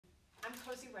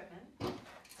Whitman.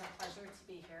 It's a pleasure to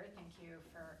be here. Thank you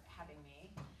for having me.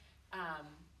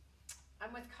 I'm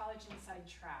with College Inside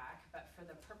Track, but for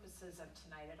the purposes of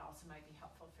tonight, it also might be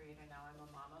helpful for you to know I'm a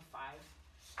mom of 5.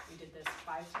 We did this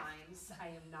 5 times. I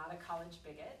am not a college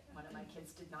bigot. One of my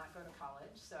kids did not go to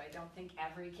college, so I don't think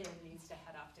every kid needs to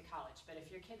head off to college. But if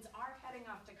your kids are heading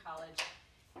off to college,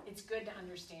 it's good to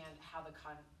understand how the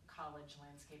college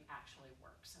landscape actually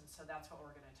works. And so that's what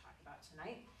we're going to talk about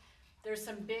tonight. There's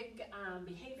some big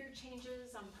behavior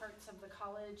changes on parts of the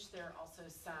college. There are also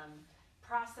some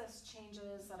process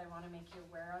changes that I want to make you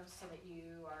aware of so that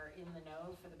you are in the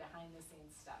know for the behind the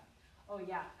scenes stuff. Oh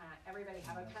yeah, everybody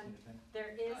have a pen.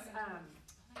 There is, I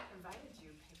invited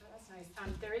you, paper, that's nice.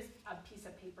 There is a piece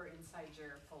of paper inside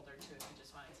your folder too if you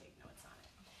just want to take notes on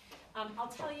it.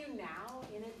 I'll tell you now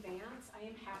in advance, I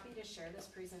am happy to share this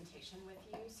presentation with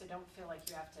you, so don't feel like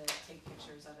you have to take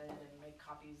pictures of it and make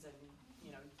copies and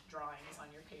drawings on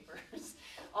your papers.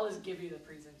 I'll just give you the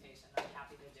presentation. I'm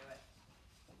happy to do it.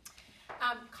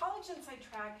 College Inside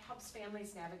Track helps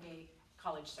families navigate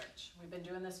college search. We've been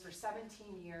doing this for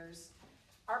 17 years.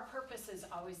 Our purpose is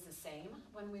always the same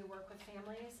when we work with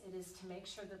families. It is to make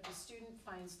sure that the student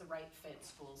finds the right fit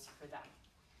schools for them.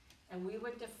 And we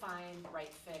would define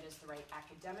right fit as the right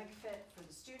academic fit for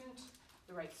the student,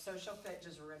 the right social fit,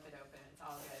 just rip it open, it's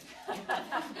all good.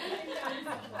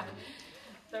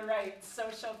 The right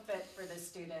social fit for the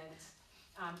student,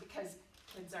 because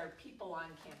kids are people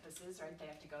on campuses, right? They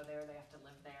have to go there, they have to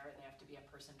live there, they have to be a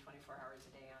person 24 hours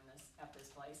a day at this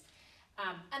place.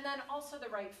 And then also the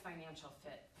right financial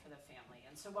fit for the family.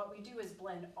 And so what we do is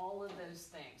blend all of those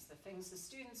things, the things the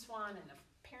students want and the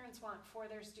parents want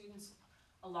for their students,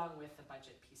 along with the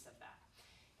budget piece of that.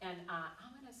 And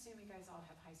I'm going to assume you guys all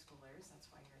have high schoolers,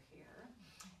 that's why you're here.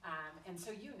 And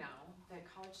so you know that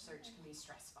college search can be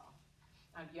stressful.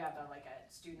 You have a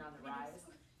student on the rise.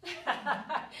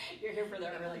 You're here for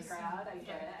the early crowd, I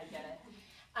get it.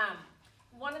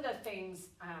 One of the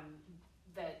things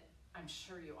that I'm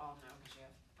sure you all know, because you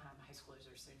have high schoolers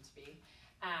or soon to be,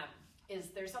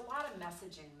 is there's a lot of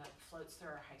messaging that floats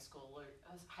through our high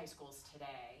schools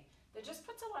today that just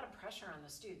puts a lot of pressure on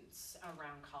the students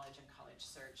around college and college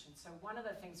search. And so one of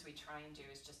the things we try and do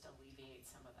is just alleviate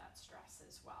some of that stress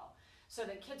as well, so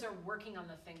that kids are working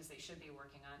on the things they should be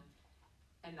working on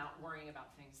and not worrying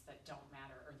about things that don't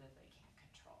matter or that they can't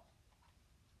control.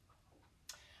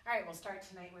 All right, we'll start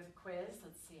tonight with a quiz.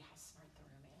 Let's see how smart the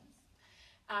room is.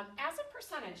 As a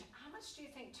percentage, how much do you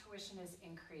think tuition has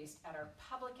increased at our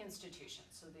public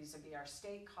institutions? So these would be our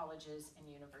state colleges and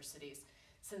universities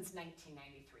since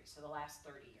 1993, so the last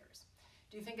 30 years.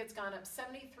 Do you think it's gone up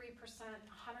 73%, 106%,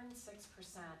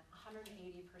 180%,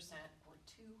 or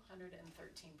 213%?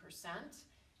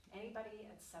 Anybody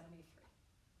at 73?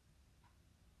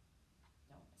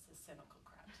 No, it's a cynical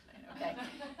crowd tonight. Okay,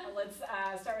 well, let's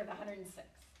start with 106.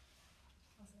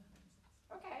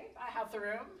 Okay, half the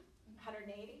room,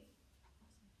 180.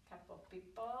 Couple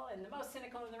people, and the most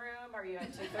cynical in the room, are you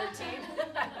at 213?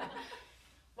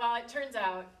 Well, it turns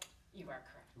out you are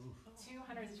correct.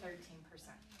 213%.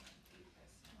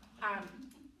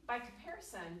 By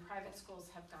comparison, private schools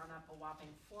have gone up a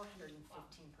whopping 415%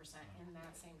 in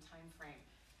that same time frame.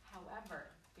 However,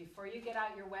 before you get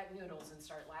out your wet noodles and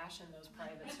start lashing those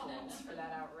private schools for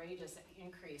that outrageous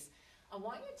increase, I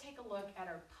want you to take a look at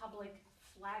our public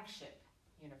flagship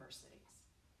universities.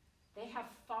 They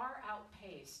have far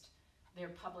outpaced their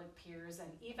public peers and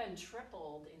even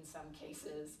tripled, in some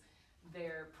cases,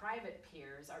 their private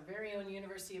peers. Our very own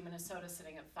University of Minnesota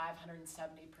sitting at 570%,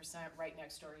 right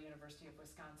next door University of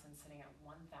Wisconsin sitting at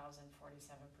 1,047%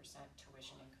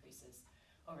 tuition increases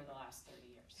over the last 30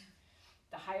 years.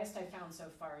 The highest I found so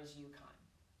far is UConn,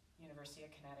 University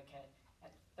of Connecticut,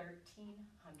 at 1,300%.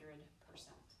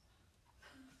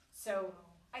 So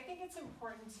I think it's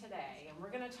important today, and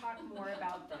we're going to talk more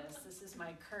about this. This is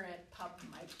my current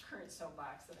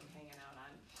soapbox that I'm hanging out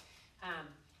on.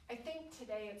 I think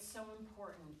today it's so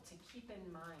important to keep in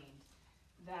mind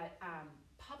that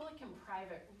public and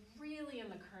private really in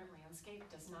the current landscape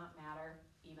does not matter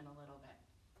even a little bit.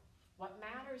 What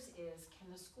matters is, can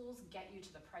the schools get you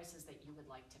to the prices that you would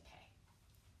like to pay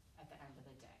at the end of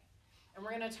the day? And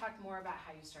we're going to talk more about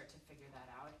how you start to figure that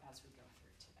out as we go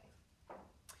through today.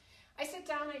 I sit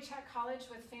down, I chat college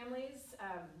with families.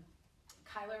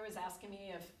 Kyler was asking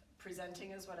me if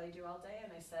presenting is what I do all day,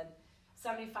 and I said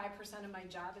 75% of my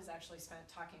job is actually spent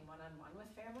talking one-on-one with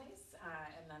families,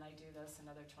 and then I do this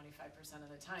another 25% of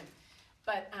the time.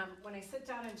 But when I sit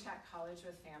down and chat college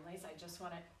with families, I just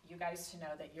want you guys to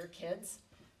know that your kids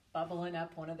bubbling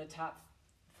up one of the top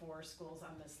 4 schools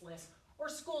on this list, Or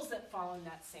schools that fall in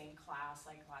that same class,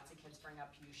 like lots of kids bring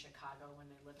up UChicago when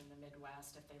they live in the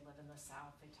Midwest. If they live in the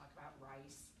South, they talk about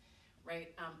Rice, right?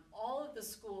 All of the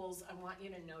schools, I want you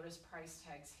to notice price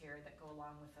tags here that go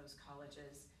along with those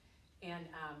colleges. And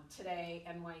today,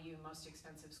 NYU, most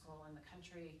expensive school in the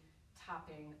country,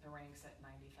 topping the ranks at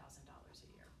 $90,000 a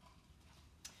year.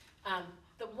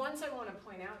 The ones I want to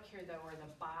point out here, though, are the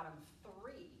bottom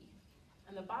three.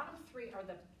 And the bottom three are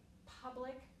the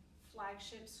public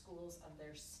flagship schools of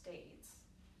their states,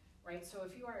 right? So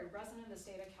if you are a resident of the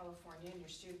state of California and your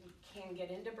student can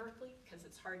get into Berkeley, because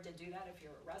it's hard to do that if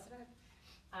you're a resident,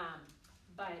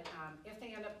 but if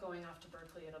they end up going off to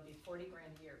Berkeley, it'll be 40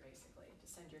 grand a year, basically, to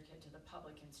send your kid to the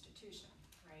public institution,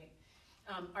 right?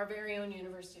 Our very own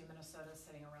University of Minnesota is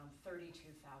sitting around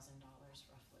 $32,000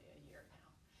 roughly a year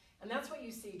now. And that's what you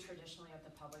see traditionally at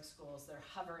the public schools. They're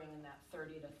hovering in that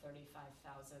 30 to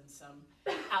 35,000. Some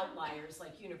outliers,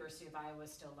 like University of Iowa,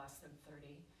 still less than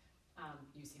 30.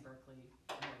 UC Berkeley,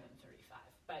 more than 35.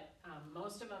 But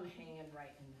most of them hanging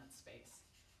right in that space.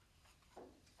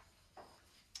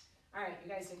 All right, you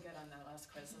guys did good on that last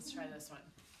quiz. Let's try this one.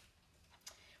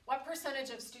 What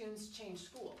percentage of students change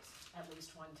schools at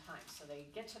least one time? So they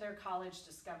get to their college,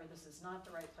 discover this is not the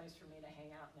right place for me to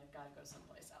hang out, and they've got to go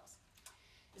someplace else.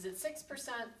 Is it 6%, 14%,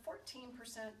 25%,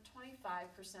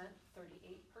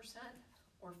 38%,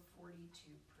 or 42%?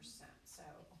 So,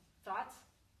 thoughts?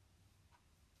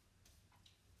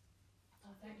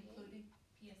 Including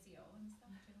PSEO and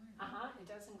stuff too? It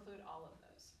does include all of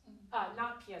those.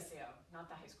 Not PSEO, not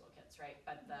the high school kids, right?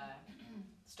 But the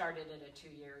started at a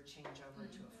 2-year, change over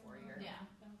to a 4-year. Yeah.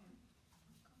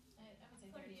 I would say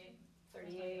 38.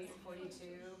 38, 42.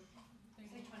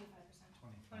 Say 25%.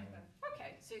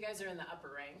 Okay, so you guys are in the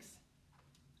upper ranks.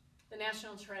 The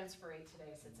national transfer rate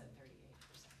today sits at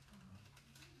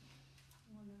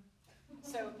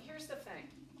 38%. So here's the thing.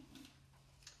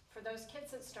 For those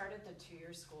kids that started the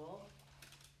 2-year school,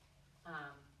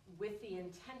 with the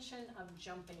intention of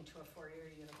jumping to a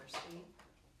 4-year university,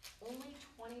 only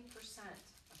 20%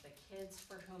 of the kids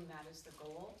for whom that is the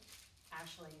goal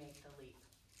actually make the leap.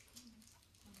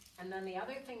 And then the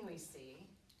other thing we see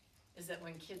is that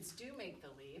when kids do make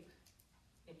the leap,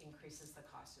 it increases the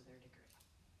cost of their degree,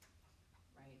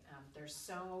 right? There's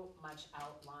so much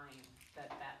outlying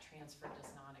that transfer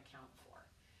does not account for.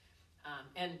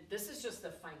 And this is just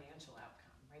the financial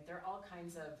outcome, right? There are all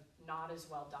kinds of not as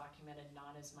well documented,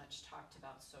 not as much talked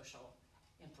about social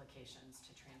implications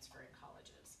to transfer in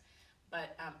colleges.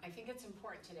 But I think it's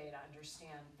important today to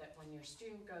understand that when your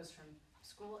student goes from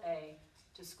school A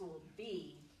to school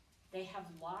B, they have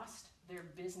lost their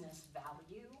business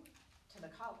value to the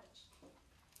college.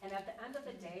 And at the end of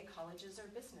the day, colleges are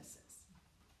businesses.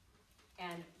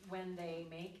 And when they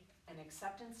make an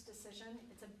acceptance decision,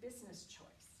 it's a business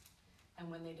choice. And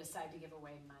when they decide to give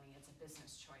away money, it's a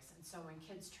business choice. And so when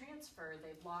kids transfer,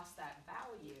 they've lost that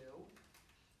value.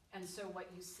 And so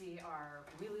what you see are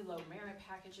really low merit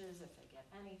packages if they get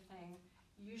anything.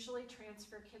 Usually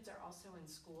transfer kids are also in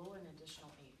school an additional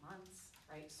 8 months,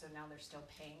 right? So now they're still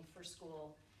paying for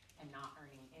school and not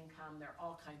earning income. There are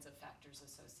all kinds of factors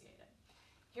associated.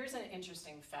 Here's an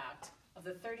interesting fact. Of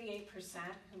the 38%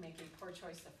 who make a poor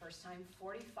choice the first time,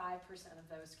 45% of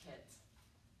those kids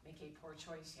make a poor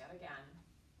choice yet again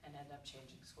and end up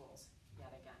changing schools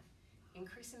yet again,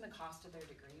 increasing the cost of their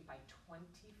degree by $24,000.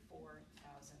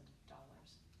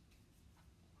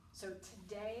 So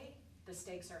today, the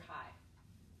stakes are high,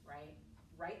 right?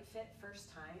 Right fit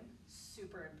first time,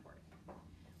 super important.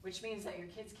 Which means that your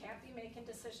kids can't be making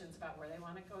decisions about where they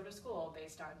want to go to school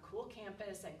based on cool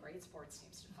campus and great sports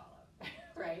teams to follow,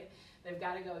 right? They've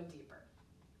got to go deeper.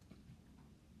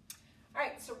 All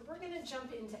right, so we're going to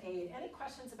jump into aid. Any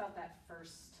questions about that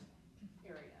first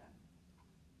area?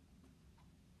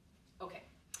 Okay,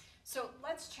 so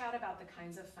let's chat about the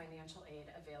kinds of financial aid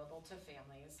available to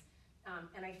families.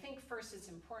 And I think first it's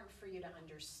important for you to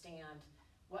understand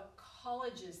what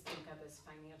colleges think of as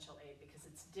financial aid, because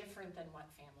it's different than what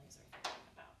families are thinking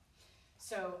about.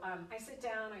 So I sit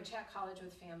down, I chat college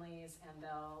with families, and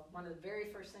one of the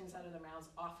very first things out of their mouths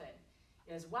often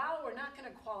is, well, we're not going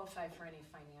to qualify for any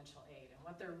financial aid. And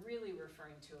what they're really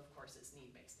referring to, of course, is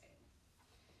need-based aid.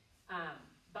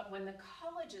 But when the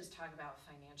colleges talk about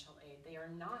financial aid, they are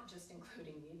not just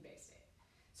including need-based aid.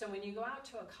 So when you go out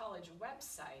to a college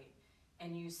website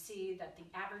and you see that the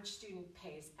average student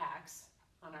pays X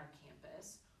on our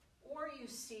campus, or you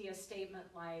see a statement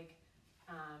like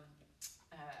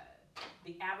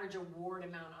the average award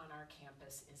amount on our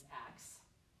campus is X,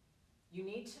 you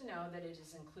need to know that it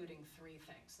is including 3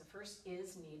 things. The first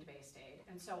is need-based aid.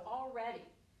 And so already,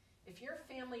 if your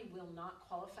family will not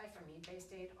qualify for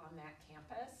need-based aid on that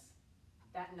campus,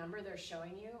 that number they're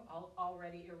showing you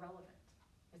already irrelevant.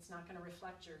 It's not going to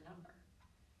reflect your number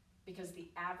because the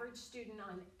average student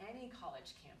on any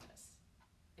college campus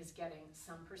is getting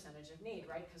some percentage of need,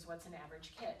 right? Because what's an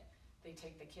average kid? They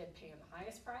take the kid paying the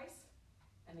highest price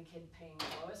and the kid paying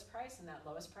the lowest price, and that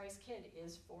lowest price kid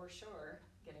is for sure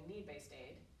getting need-based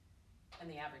aid, and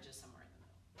the average is somewhere in the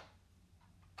middle.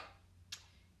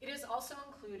 It is also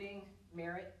including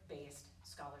merit-based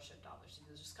scholarship dollars.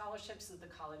 Those are scholarships that the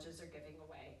colleges are giving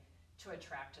away to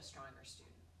attract a stronger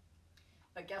student.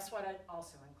 But guess what it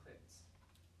also includes?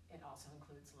 It also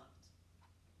includes loans.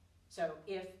 So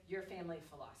if your family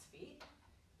philosophy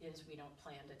is we don't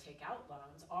plan to take out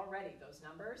loans, already those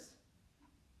numbers,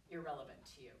 irrelevant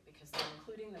to you because they're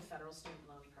including the federal student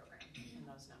loan program in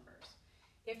those numbers.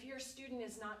 If your student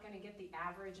is not going to get the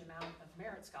average amount of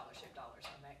merit scholarship dollars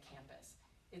on that campus,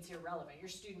 it's irrelevant. Your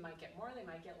student might get more, they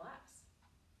might get less,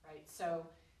 right? So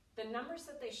the numbers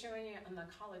that they're showing you on the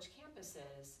college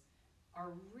campuses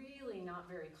are really not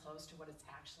very close to what it's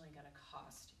actually going to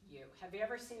cost you. Have you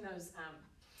ever seen those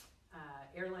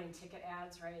airline ticket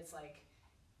ads, right? It's like,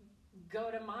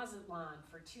 go to Mazatlan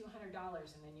for $200,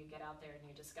 and then you get out there and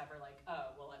you discover like,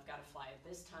 oh, well, I've got to fly at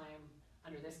this time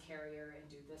under this carrier and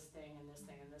do this thing and this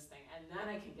thing and this thing, and then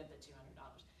I can get the $200.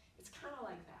 It's kind of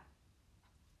like that.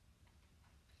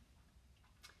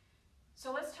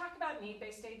 So let's talk about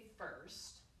need-based aid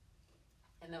first,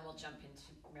 and then we'll jump into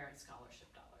merit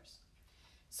scholarship dollars.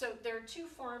 So there are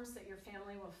two forms that your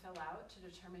family will fill out to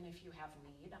determine if you have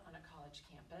need on a college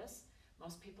campus.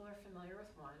 Most people are familiar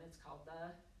with one. It's called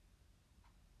the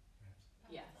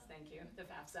Yes, thank you, the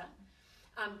FAFSA.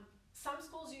 Some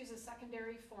schools use a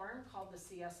secondary form called the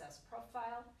CSS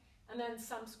profile, and then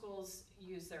some schools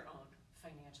use their own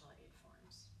financial aid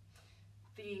forms.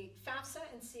 The FAFSA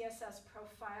and CSS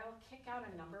profile kick out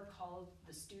a number called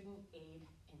the Student Aid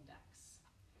Index.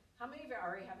 How many of you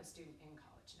already have a student in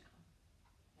college now?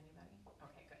 Anybody?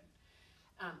 Okay, good.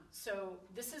 So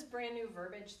this is brand new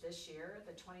verbiage this year.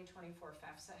 The 2024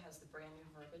 FAFSA has the brand new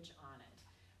verbiage on it.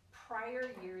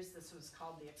 Prior years, this was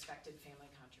called the expected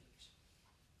family contribution.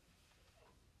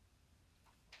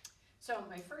 So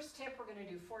my first tip, we're going to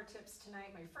do 4 tips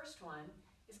tonight. My first one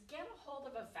is get a hold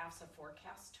of a FAFSA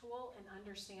forecast tool and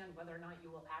understand whether or not you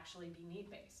will actually be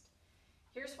need-based.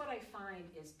 Here's what I find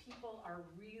is people are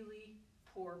really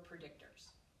poor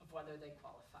predictors of whether they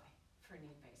qualify for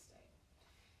need-based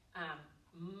aid.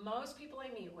 Most people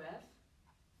I meet with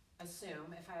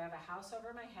assume if I have a house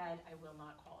over my head, I will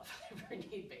not qualify for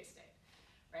need-based aid,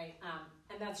 right?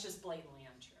 And that's just blatantly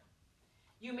untrue.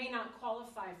 You may not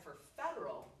qualify for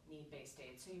federal need-based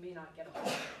aid, so you may not get a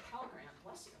Pell Grant,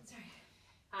 bless you. Sorry.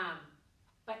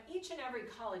 But each and every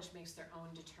college makes their own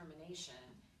determination,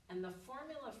 and the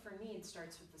formula for need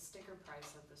starts with the sticker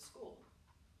price of the school.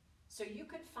 So you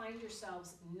could find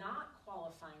yourselves not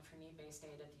qualifying for need-based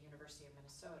aid at the University of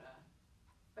Minnesota,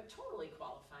 but totally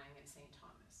qualifying at St.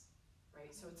 Thomas.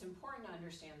 Right? So it's important to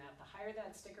understand that the higher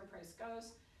that sticker price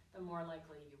goes, the more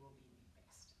likely you will be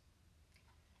need-based.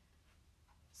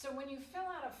 So when you fill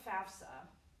out a FAFSA,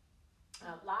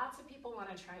 lots of people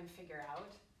want to try and figure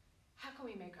out, how can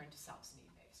we make ourselves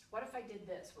need-based? What if I did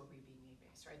this, would we be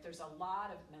need-based, right? There's a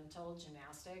lot of mental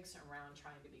gymnastics around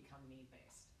trying to become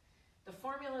need-based. The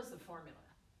formula is the formula.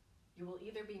 You will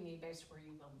either be need-based or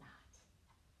you will not,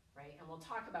 right? And we'll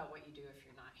talk about what you do if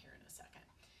you're not here in a second.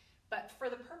 But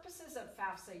for the purposes of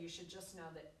FAFSA, you should just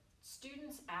know that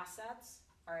students' assets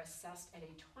are assessed at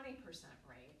a 20%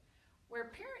 rate, where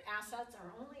parent assets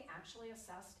are only actually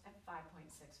assessed at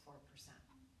 5.64%.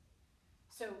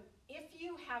 So if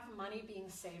you have money being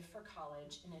saved for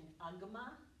college in an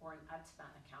UGMA or an UTMA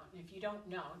account, and if you don't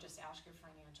know, just ask your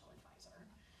financial advisor,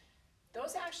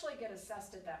 those actually get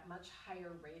assessed at that much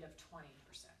higher rate of 20%.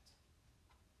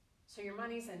 So your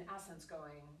money's in essence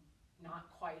going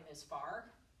not quite as far,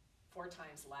 4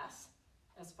 times less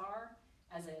as far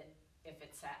as if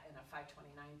it's sat in a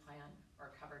 529 plan or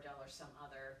a Coverdell or some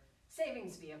other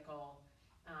savings vehicle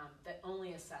that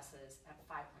only assesses at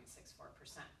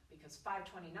 5.64%, because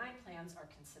 529 plans are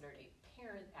considered a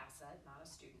parent asset, not a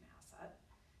student asset,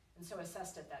 and so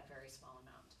assessed at that very small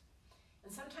amount.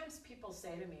 And sometimes people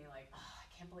say to me like, oh, I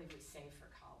can't believe we saved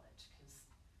for college because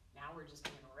now we're just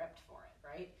being ripped for it,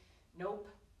 right?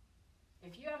 Nope.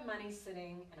 If you have money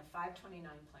sitting in a 529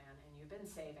 plan and you've been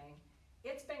saving,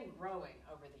 it's been growing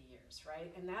over the years, right?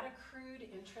 And that accrued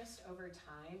interest over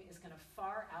time is going to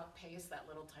far outpace that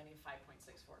little tiny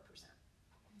 5.64%.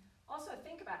 Also,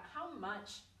 think about how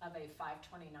much of a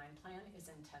 529 plan is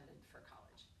intended for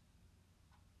college.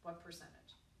 What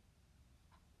percentage?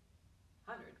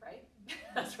 100, right?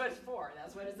 That's what it's for.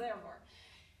 That's what it's there for.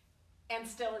 And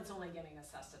still it's only getting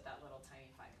assessed at that little tiny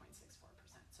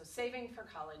 5.64%. So saving for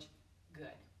college,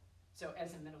 good. So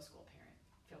as a middle school parent,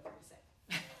 feel free to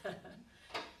save.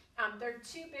 There are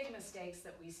two big mistakes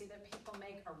that we see that people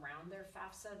make around their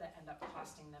FAFSA that end up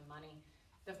costing them money.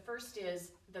 The first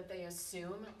is that they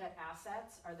assume that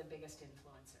assets are the biggest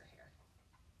influencer here.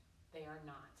 They are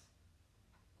not.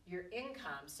 Your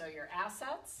income, so your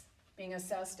assets being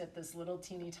assessed at this little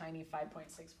teeny tiny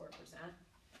 5.64%,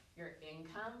 your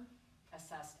income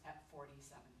assessed at 47%.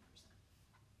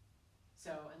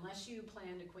 So unless you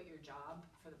plan to quit your job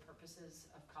for the purposes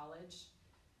of college,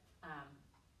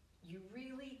 you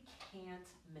really can't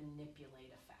manipulate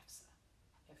a FAFSA,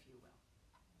 if you will.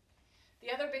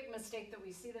 The other big mistake that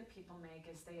we see that people make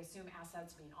is they assume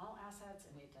assets mean all assets,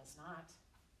 and it does not.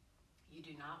 You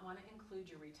do not want to include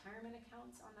your retirement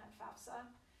accounts on that FAFSA,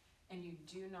 and you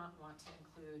do not want to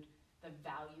include the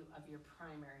value of your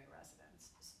primary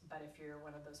residence. But if you're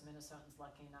one of those Minnesotans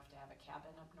lucky enough to have a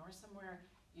cabin up north somewhere,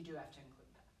 you do have to include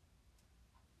that.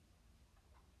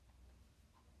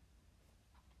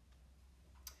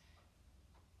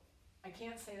 I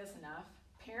can't say this enough.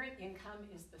 Parent income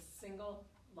is the single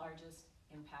largest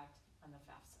impact on the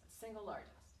FAFSA, single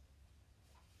largest.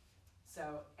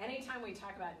 So anytime we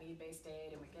talk about need-based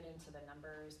aid and we get into the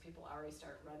numbers, people already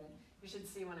start running. You should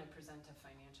see when I present to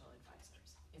financial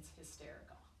advisors. It's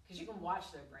hysterical because you can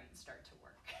watch their brains start to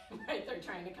work, right? They're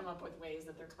trying to come up with ways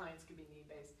that their clients could be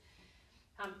need-based.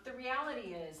 The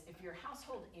reality is if your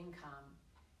household income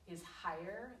is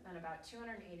higher than about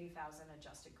 $280,000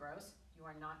 adjusted gross, you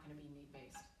are not going to be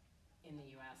need-based in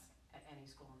the US at any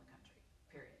school in the country,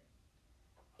 period.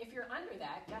 If you're under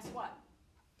that, guess what?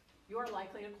 You are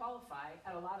likely to qualify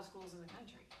at a lot of schools in the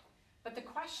country. But the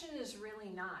question is really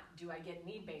not, do I get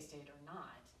need-based aid or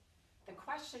not? The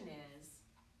question is,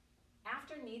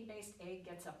 after need-based aid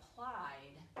gets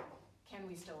applied, can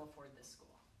we still afford this school?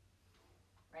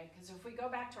 Right? Because if we go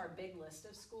back to our big list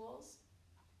of schools,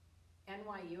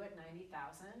 NYU at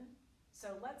 $90,000,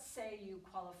 so let's say you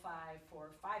qualify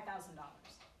for $5,000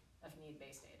 of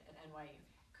need-based aid at NYU.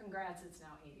 Congrats, it's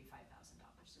now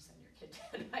 $85,000 to send your kid to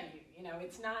NYU. You know,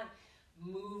 it's not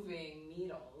moving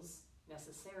needles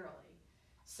necessarily.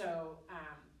 So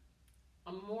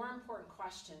a more important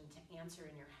question to answer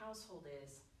in your household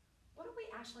is, what do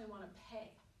we actually want to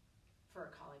pay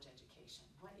for a college education?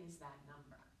 What is that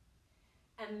number?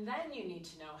 And then you need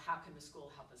to know, how can the school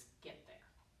help us get there,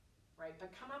 right?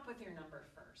 But come up with your number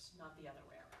first, not the other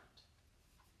way around.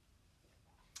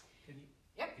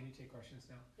 Can you take questions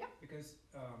now? Yep. Because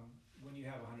when you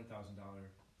have $100,000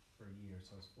 per year,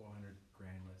 so it's $400,000,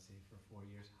 let's say, for 4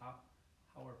 years, how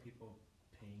are people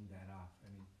paying that off? I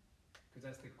mean, because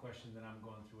that's the question that I'm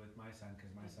going through with my son,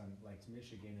 because my son likes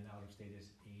Michigan and out of state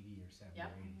is 80 or 70 Yep.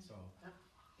 or 80. So Yep.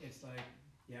 it's like,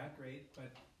 yeah, great,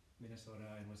 but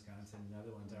Minnesota and Wisconsin and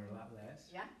other ones are a lot less.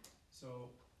 Yeah.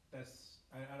 So that's,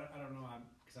 I don't know,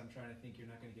 because I'm trying to think, you're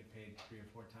not going to get paid 3 or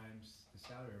 4 times the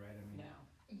salary, right? I mean, No,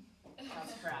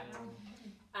 that's correct.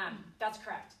 That's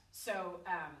correct. So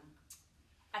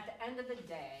at the end of the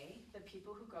day, the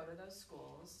people who go to those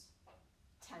schools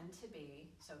tend to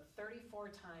be, so 34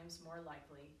 times more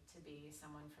likely to be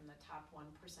someone from the top 1%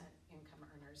 income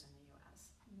earners in the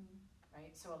US,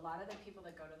 right? So a lot of the people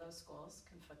that go to those schools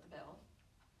can foot the bill.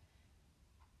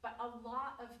 But a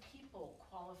lot of people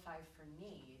qualify for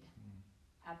need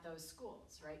at those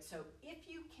schools, right? So if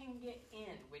you can get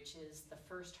in, which is the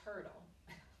first hurdle,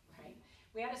 right?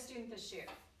 We had a student this year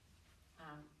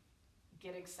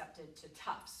get accepted to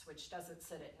Tufts, which doesn't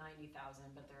sit at 90,000,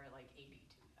 but they're at like 82,000,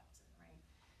 right?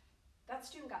 That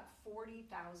student got $40,000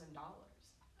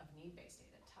 of need-based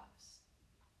aid at Tufts.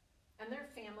 And their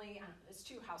family, it's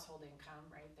 2 household income,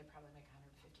 right? They probably make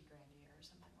 $150,000 a year or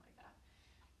something like that.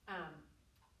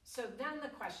 So then the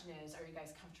question is, are you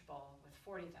guys comfortable with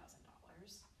 $40,000?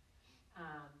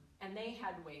 And they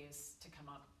had ways to come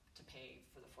up to pay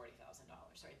for the $40,000,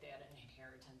 right? They had an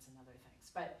inheritance and other things.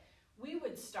 But we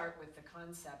would start with the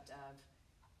concept of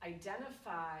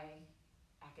identify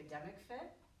academic fit,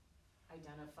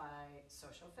 identify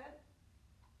social fit,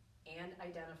 and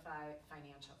identify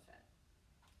financial fit.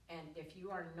 And if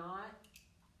you are not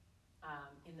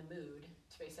in the mood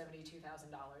to pay $72,000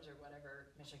 or whatever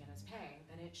Michigan is paying,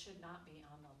 then it should not be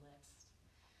on the list.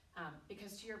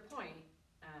 Because to your point,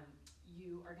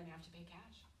 you are going to have to pay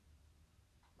cash,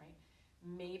 right?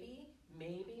 Maybe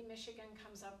Michigan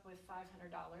comes up with $500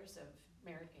 of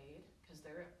merit aid because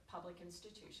they're a public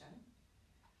institution.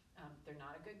 They're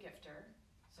not a good gifter,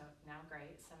 so now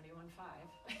great,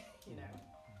 71.5, you know.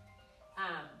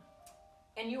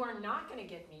 And you are not going to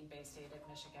get need-based aid at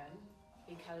Michigan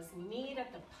because need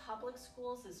at the public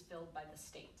schools is filled by the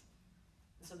state,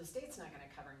 And so the state's not gonna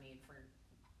cover need for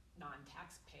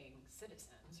non-tax paying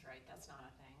citizens, right? That's not a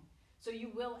thing. So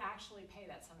you will actually pay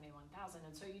that 71,000,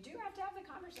 and so you do have to have the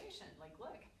conversation, like,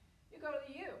 look, you go to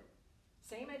the U,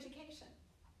 same education,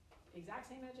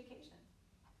 exact same education,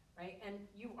 right? And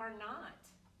you are not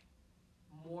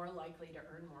more likely to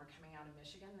earn more coming out of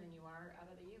Michigan than you are out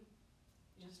of the U.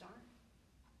 You just aren't.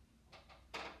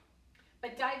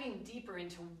 But diving deeper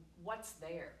into what's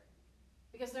there,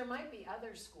 because there might be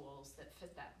other schools that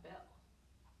fit that bill,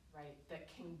 right, that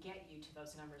can get you to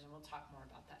those numbers, and we'll talk more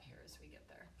about that here as we get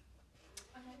there.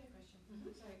 I have a question.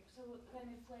 Mhm. Sorry. So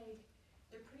then if like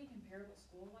they're pretty comparable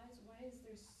school-wise, why is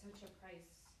there such a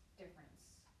price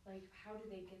difference? Like how do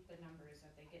they get the numbers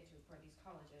that they get to for these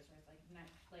colleges where it's like not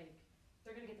like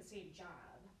they're gonna get the same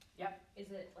job? Yep.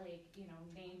 Is it like, you know,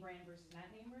 name brand versus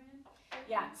not name brand?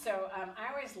 Yeah, so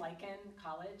I always liken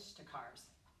college to cars.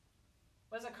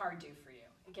 What does a car do for you?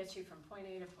 It gets you from point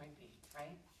A to point B,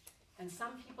 right? And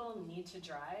some people need to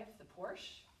drive the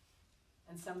Porsche,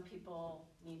 and some people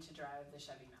need to drive the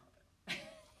Chevy Malibu.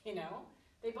 You know,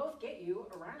 they both get you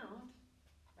around,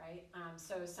 right?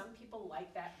 So some people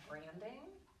like that branding.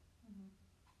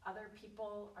 Mm-hmm. Other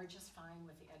people are just fine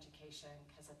with the education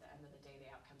because at the end of the day, the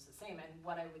outcome's the same. And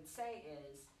what I would say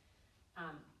is,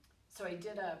 so I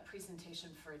did a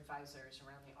presentation for advisors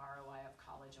around the ROI of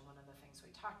college, and one of the things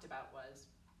we talked about was,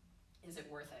 is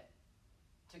it worth it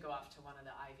to go off to one of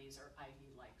the Ivies or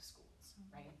Ivy-like schools,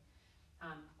 right?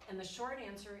 And the short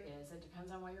answer is it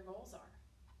depends on what your goals are.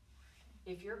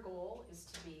 If your goal is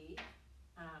to be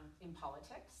in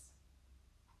politics,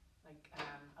 like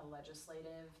a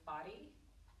legislative body,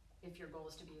 if your goal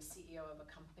is to be a CEO of a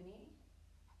company,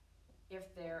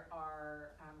 if there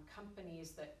are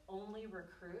companies that only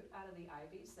recruit out of the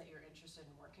Ivies that you're interested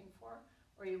in working for,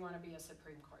 or you want to be a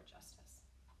Supreme Court justice,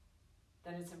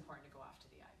 then it's important to go off to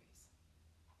the Ivies.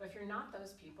 But if you're not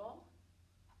those people,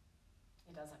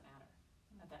 it doesn't matter.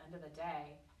 At the end of the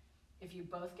day, if you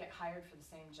both get hired for the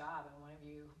same job and one of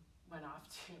you went off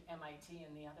to MIT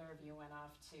and the other of you went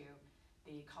off to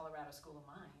the Colorado School of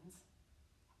Mines,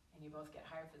 and you both get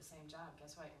hired for the same job,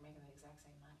 guess what? You're making the exact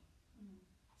same money. Mm-hmm.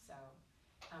 So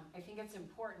I think it's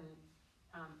important.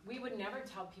 We would never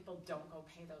tell people don't go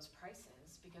pay those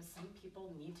prices because some people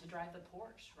need to drive the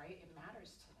Porsche, right? It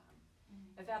matters to them.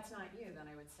 Mm-hmm. If that's not you, then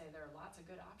I would say there are lots of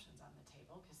good options on the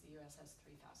table because the U.S. has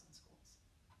 3,000 schools.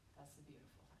 That's the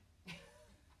beautiful thing.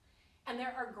 And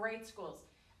there are great schools.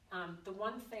 The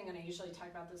one thing, and I usually talk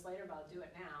about this later, but I'll do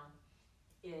it now,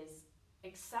 is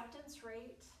acceptance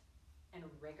rate and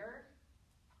rigor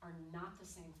are not the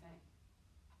same thing,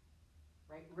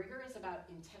 right? Rigor is about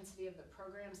intensity of the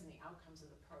programs and the outcomes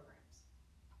of the programs.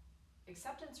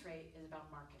 Acceptance rate is about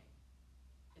marketing.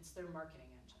 It's their marketing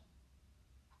engine,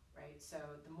 right? So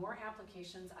the more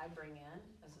applications I bring in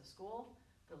as a school,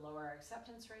 the lower our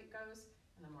acceptance rate goes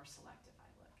and the more selective I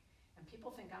look. And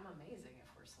people think I'm amazing if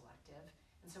we're selective,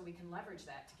 and so we can leverage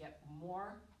that to get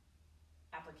more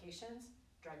applications,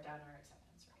 drive down our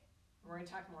acceptance rate. We're going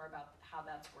to talk more about how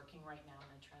that's working right now in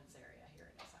the trends area here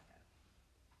in a second.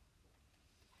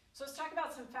 So let's talk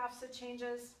about some FAFSA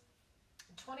changes.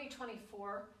 2024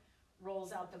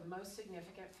 rolls out the most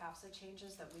significant FAFSA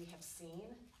changes that we have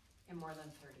seen in more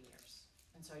than 30 years.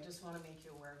 And so I just want to make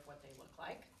you aware of what they look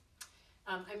like.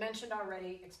 I mentioned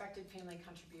already expected family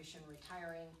contribution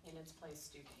retiring, in its place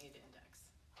student aid index.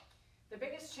 The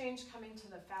biggest change coming to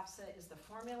the FAFSA is the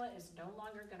formula is no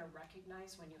longer going to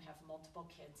recognize when you have multiple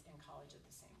kids in college at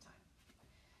the same time.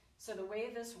 So the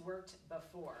way this worked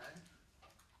before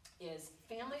is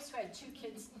families who had 2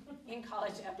 kids in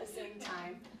college at the same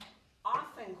time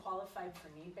often qualified for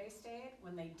need-based aid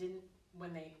when they just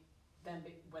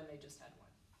had one.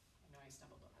 I know I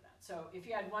stumbled over that. So if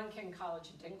you had 1 kid in college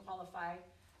and didn't qualify,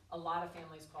 a lot of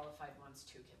families qualified once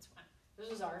 2 kids went. This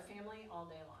was our family all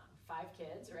day long. 5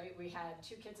 kids, right? We had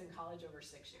 2 kids in college over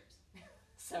 6 years.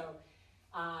 So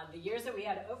the years that we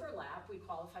had overlap, we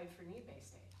qualified for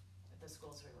need-based aid at the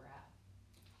schools we were at.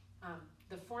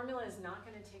 The formula is not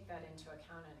going to take that into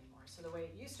account anymore. So the way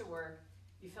it used to work,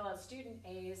 you fill out student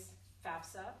A's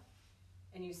FAFSA,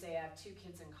 and you say I have 2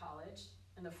 kids in college,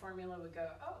 and the formula would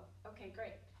go, oh, okay,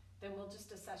 great. Then we'll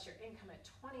just assess your income at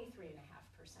 23.5%.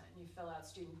 And you fill out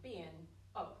student B, and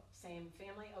oh, same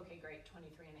family, okay, great,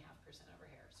 23.5% over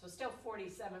here. So still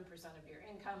 47% of your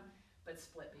income, but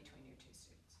split between your 2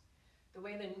 students. The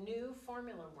way the new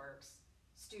formula works,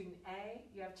 student A,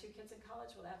 you have 2 kids in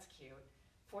college, well, that's cute.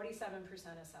 47%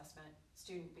 assessment,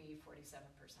 student B, 47%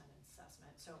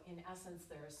 assessment. So in essence,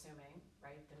 they're assuming,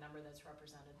 right, the number that's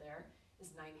represented there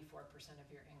is 94%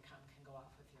 of your income can go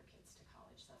off with your kids to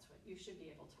college. That's what you should be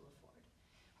able to afford.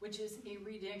 which is a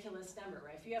ridiculous number,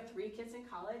 right? If you have 3 kids in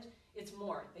college, it's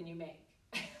more than you make,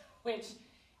 which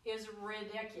is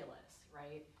ridiculous,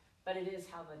 right? But it is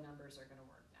how the numbers are gonna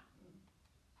work now.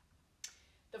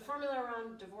 The formula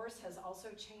around divorce has also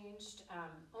changed.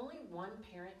 Only one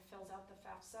parent fills out the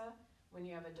FAFSA when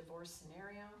you have a divorce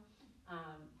scenario.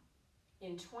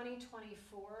 In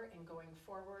 2024 and going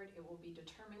forward, it will be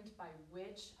determined by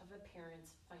which of the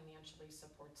parents financially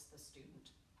supports the student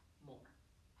more.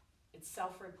 It's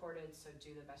self-reported, so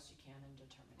do the best you can in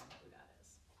determining who that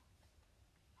is.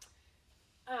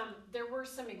 There were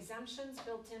some exemptions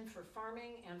built in for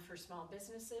farming and for small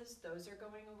businesses. Those are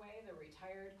going away, they're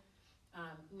retired.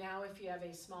 Now if you have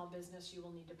a small business, you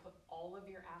will need to put all of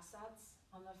your assets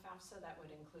on the FAFSA. That would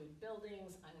include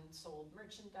buildings, unsold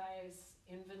merchandise,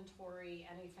 inventory,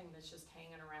 anything that's just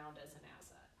hanging around as an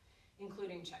asset,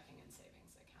 including checking and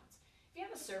savings accounts. If you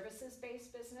have a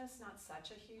services-based business, not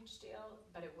such a huge deal,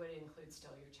 but it would include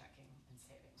still your checking and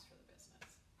savings for the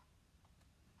business.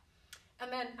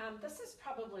 And then this is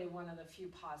probably one of the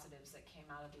few positives that came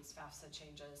out of these FAFSA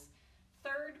changes.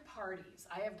 Third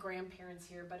parties. I have grandparents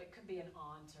here, but it could be an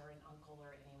aunt or an uncle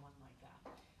or anyone like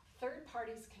that. Third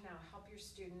parties can now help your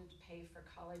student pay for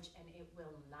college, and it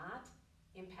will not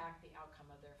impact the outcome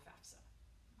of their FAFSA.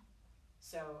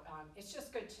 So it's just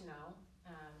good to know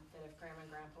that if grandma and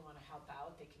grandpa want to help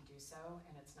out, they can do so,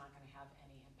 and it's not going to have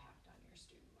any impact on your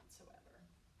student whatsoever.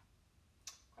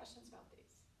 Questions about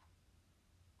these?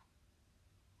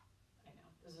 I know,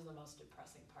 this is the most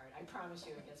depressing part. I promise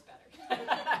you it gets better.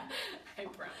 I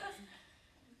promise.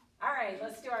 All right,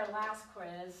 let's do our last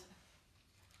quiz.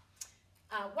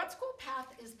 What school path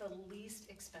is the least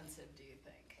expensive, do you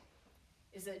think?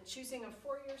 Is it choosing a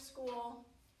 4-year school?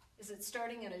 Is it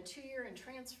starting at a 2-year and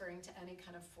transferring to any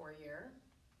kind of 4-year?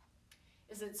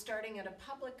 Is it starting at a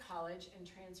public college and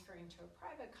transferring to a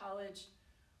private college?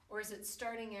 Or is it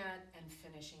starting at and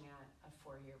finishing at a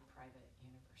 4-year private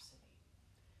university?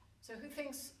 So who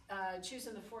thinks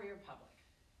choosing the 4-year public?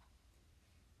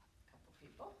 A couple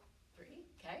people, 3,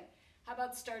 okay. How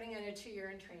about starting at a 2-year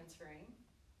and transferring?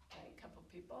 Okay, a couple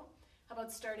people. How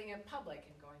about starting at public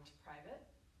and going to private?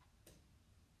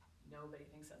 Nobody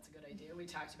thinks that's a good idea. We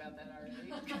talked about that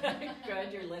already.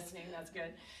 Good, you're listening, that's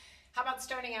good. How about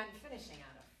starting out and finishing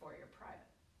out a 4-year private?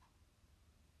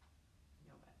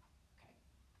 Nobody, okay.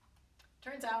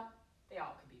 Turns out they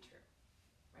all could be true,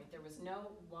 right? There was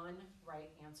no one right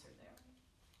answer there.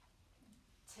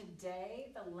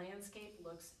 Today, the landscape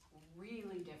looks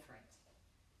really different.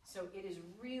 So it is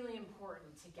really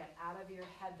important to get out of your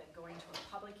head that going to a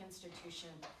public institution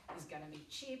is going to be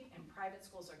cheap and private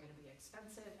schools are going to be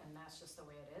expensive, and that's just the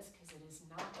way it is, because it is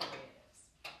not the way it is.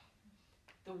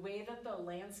 The way that the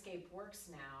landscape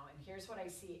works now, and here's what I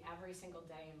see every single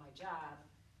day in my job,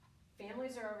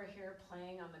 families are over here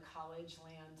playing on the college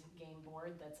land game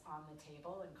board that's on the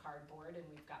table and cardboard, and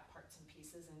we've got parts and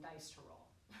pieces and dice to roll,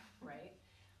 right?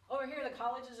 Over here, the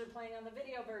colleges are playing on the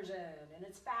video version, and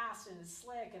it's fast and it's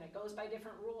slick and it goes by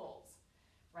different rules,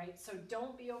 right? So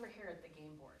don't be over here at the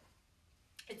game board.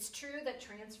 It's true that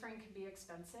transferring can be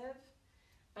expensive,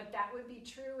 but that would be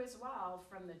true as well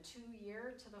from the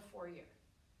 2-year to the 4-year.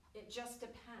 It just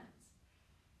depends,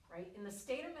 right? In the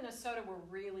state of Minnesota, we're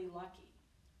really lucky.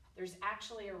 There's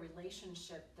actually a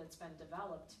relationship that's been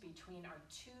developed between our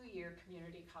 2-year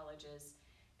community colleges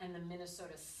and the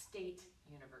Minnesota State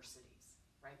Universities.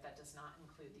 Right, that does not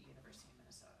include the University of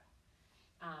Minnesota.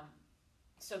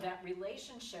 So that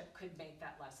relationship could make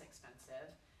that less expensive,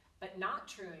 but not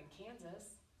true in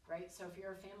Kansas, right? So if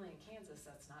you're a family in Kansas,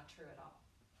 that's not true at all.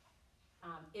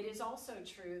 It is also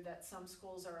true that some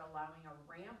schools are allowing a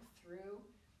ramp through.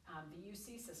 The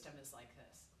UC system is like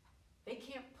this. They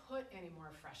can't put any more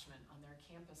freshmen on their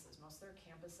campuses. Most of their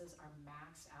campuses are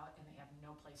maxed out and they have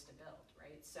no place to build,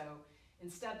 right? So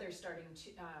instead they're starting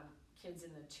kids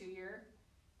in the 2-year,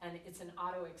 and it's an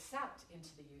auto accept into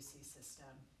the UC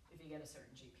system if you get a certain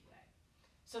GPA.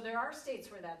 So there are states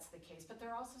where that's the case, but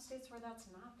there are also states where that's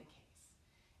not the case.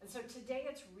 And so today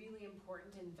it's really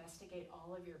important to investigate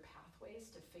all of your pathways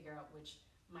to figure out which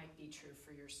might be true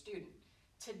for your student.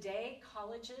 Today,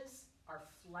 colleges are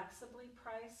flexibly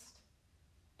priced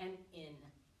and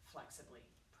inflexibly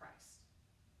priced.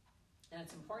 And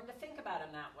it's important to think about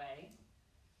them that way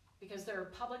because there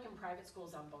are public and private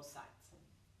schools on both sides.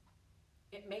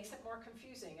 It makes it more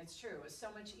confusing, it's true. It was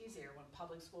so much easier when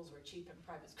public schools were cheap and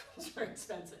private schools were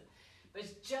expensive. But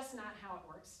it's just not how it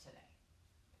works today.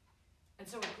 And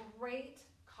so a great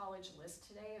college list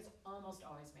today is almost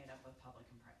always made up of public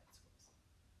and private schools.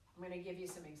 I'm going to give you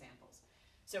some examples.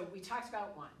 So we talked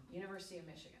about one, University of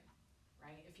Michigan,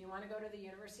 right? If you want to go to the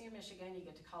University of Michigan, you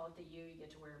get to call it the U, you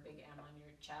get to wear a big M on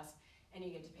your chest, and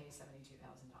you get to pay $72,000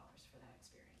 for that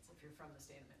experience if you're from the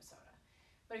state of Minnesota.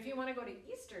 But if you want to go to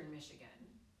Eastern Michigan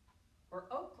or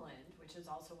Oakland, which is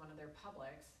also one of their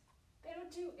publics, they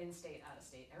don't do in-state,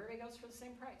 out-of-state. Everybody goes for the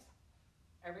same price.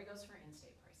 Everybody goes for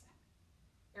in-state pricing.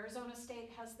 Arizona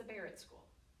State has the Barrett School.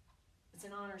 It's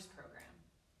an honors program.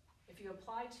 If you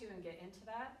apply to and get into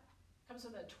that, it comes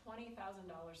with a $20,000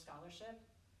 scholarship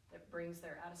that brings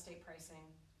their out-of-state pricing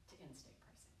to in-state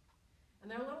pricing.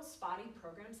 And there are little spotty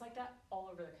programs like that all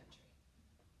over the country.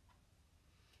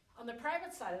 On the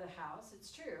private side of the house,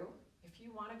 it's true, if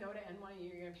you want to go to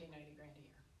NYU, you're going to pay $90,000 a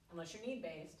year, unless you're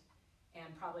need-based, and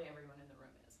probably everyone in the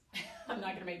room is. I'm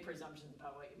not going to make presumptions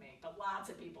about what you make, but lots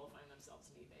of people find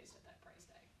themselves need-based at that price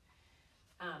tag.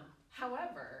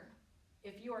 However,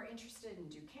 if you are interested in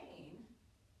Duquesne,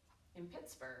 in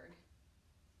Pittsburgh,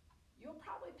 you'll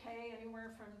probably pay anywhere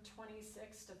from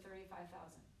 $26,000 to $35,000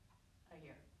 a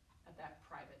year at that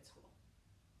private school,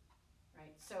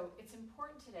 right? So it's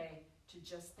important today to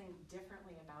just think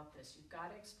differently about this. You've got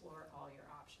to explore all your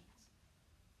options.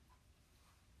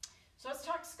 So let's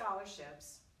talk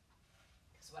scholarships,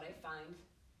 because what I find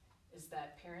is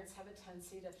that parents have a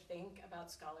tendency to think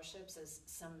about scholarships as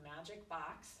some magic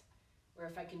box where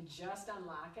if I can just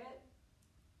unlock it,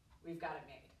 we've got it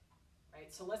made,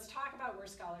 right? So let's talk about where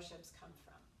scholarships come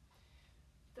from.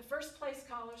 The first place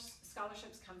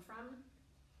scholarships come from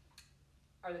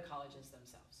are the colleges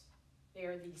themselves. They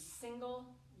are the single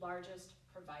largest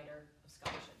provider of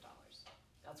scholarship dollars.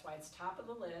 That's why it's top of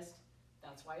the list.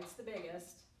 That's why it's the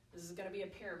biggest. This is going to be a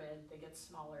pyramid that gets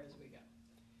smaller as we go,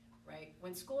 right?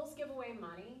 When schools give away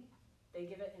money, they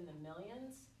give it in the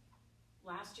millions.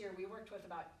 Last year, we worked with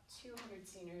about 200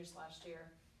 seniors last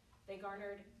year. They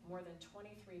garnered more than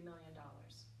 $23 million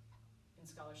in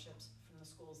scholarships from the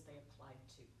schools they applied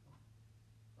to,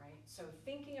 right? So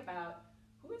thinking about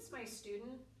who is my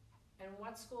student and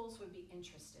what schools would be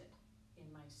interested in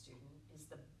my student is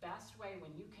the best way.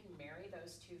 When you can marry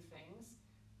those two things,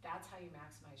 that's how you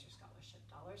maximize your scholarship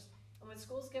dollars. And when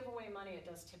schools give away money, it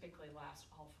does typically last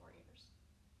all 4 years.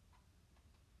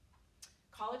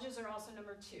 Colleges are also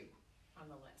number 2 on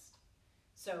the list.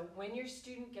 So when your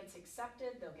student gets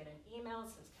accepted, they'll get an email that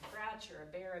says, congrats, you're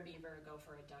a bear, a beaver, a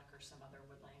gopher, a duck, or some other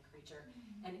woodland creature.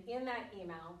 And in that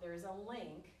email, there's a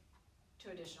link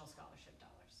to additional scholarship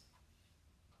dollars.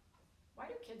 Why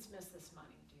do kids miss this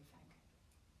money, do you think?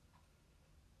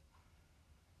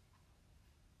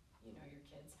 You know your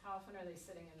kids. How often are they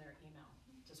sitting in their email,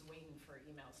 just waiting for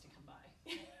emails to come by,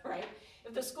 right?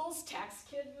 If the schools text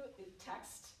kids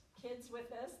with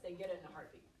this, they get it in a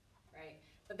heartbeat, right?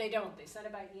 But they don't. They send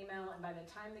it by email, and by the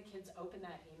time the kids open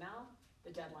that email,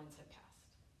 the deadlines have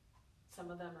passed. Some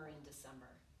of them are in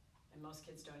December, and most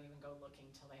kids don't even go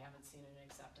looking till they haven't seen an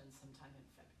acceptance sometime in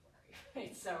February,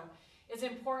 right? So it's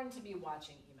important to be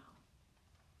watching email.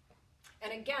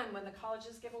 And again, when the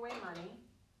colleges give away money,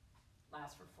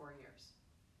 lasts for 4 years.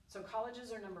 So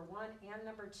colleges are number 1 and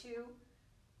number 2.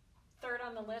 Third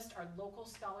on the list are local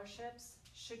scholarships.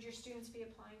 Should your students be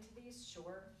applying to these?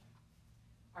 Sure.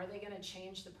 Are they going to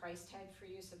change the price tag for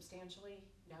you substantially?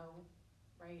 No,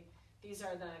 right? These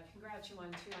are the, congrats, you won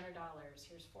 $200,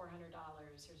 here's $400,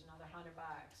 here's another $100,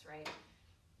 right?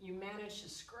 You managed to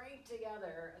scrape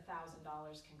together $1,000,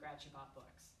 congrats, you bought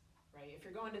books, right? If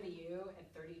you're going to the U at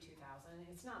 $32,000,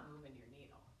 it's not moving your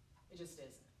needle. It just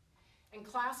isn't. And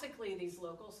classically, these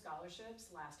local scholarships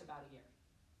last about a year,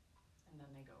 and then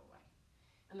they go away.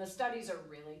 And the studies are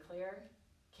really clear.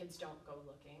 Kids don't go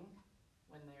looking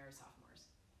when they're sophomores.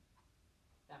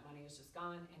 That money is just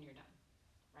gone and you're done,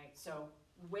 right? So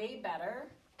way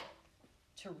better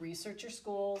to research your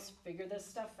schools, figure this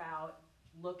stuff out,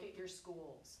 look at your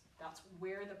schools. That's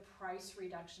where the price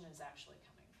reduction is actually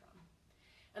coming from.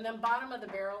 And then bottom of the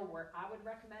barrel, where I would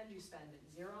recommend you spend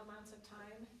 0 amounts of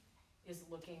time, is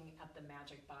looking at the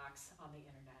magic box on the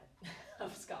internet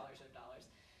of scholarship dollars.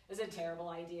 It's a terrible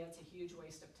idea. It's a huge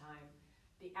waste of time.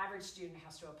 The average student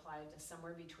has to apply to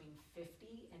somewhere between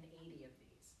 50 and 80 of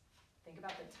these. Think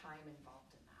about the time involved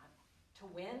in that. To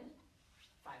win,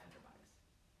 $500,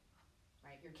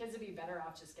 right? Your kids would be better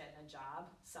off just getting a job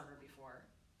summer before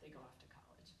they go off to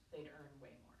college. They'd earn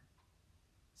way more.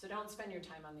 So don't spend your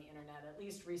time on the internet, at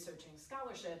least researching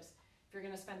scholarships. If you're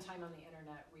gonna spend time on the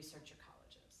internet, research your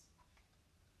colleges.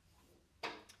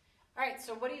 All right,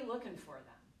 so what are you looking for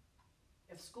then?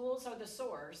 If schools are the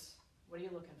source, what are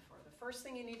you looking for? The first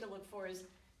thing you need to look for is,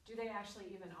 do they actually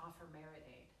even offer merit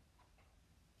aid?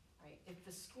 Right? If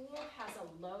the school has a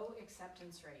low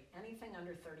acceptance rate, anything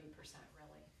under 30%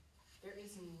 really, there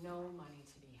is no money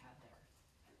to be had there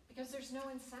because there's no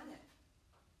incentive,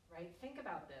 right? Think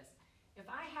about this. If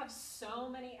I have so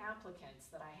many applicants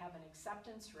that I have an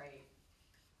acceptance rate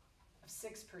of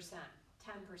 6%, 10%,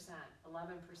 11%,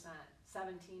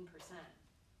 17%.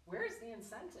 Where's the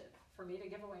incentive for me to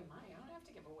give away money? I don't have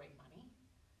to give away money,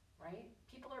 right?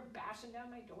 People are bashing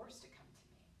down my doors to come to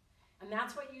me. And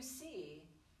that's what you see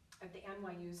at the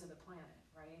NYUs of the planet,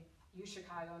 right? U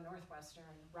Chicago,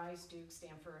 Northwestern, Rice, Duke,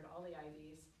 Stanford, all the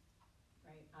Ivies,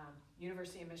 right?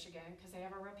 University of Michigan, because they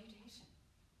have a reputation,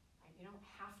 right? You don't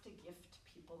have to gift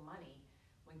people money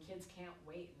when kids can't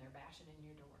wait and they're bashing in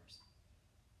your doors.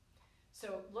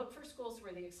 So look for schools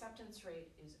where the acceptance rate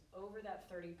is over that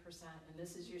 30%, and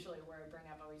this is usually where I bring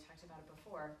up, we talked about it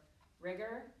before,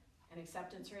 rigor and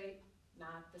acceptance rate,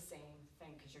 not the same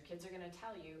thing, because your kids are gonna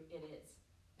tell you it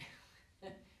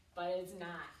is, but it's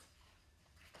not.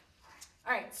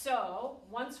 All right, so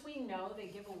once we know they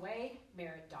give away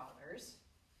merit dollars,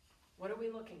 what are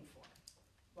we looking for?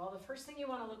 Well, the first thing you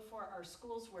wanna look for are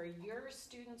schools where your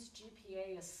student's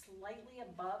GPA is slightly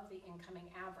above the incoming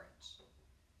average.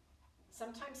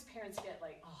 Sometimes parents get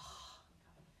like, oh,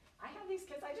 I have these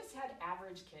kids, I just had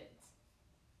average kids,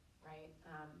 right?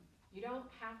 You don't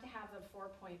have to have the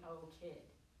 4.0 kid.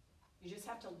 You just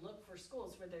have to look for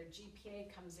schools where their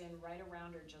GPA comes in right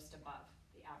around or just above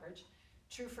the average.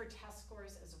 True for test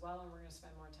scores as well, and we're gonna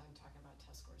spend more time talking about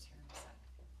test scores here in a sec.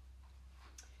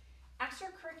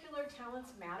 Extracurricular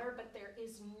talents matter, but there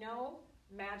is no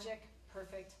magic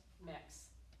perfect mix,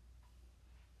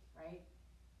 right?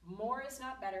 More is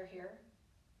not better here.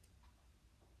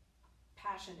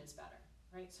 Passion is better,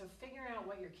 right? So figuring out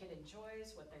what your kid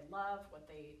enjoys, what they love, what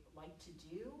they like to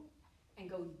do, and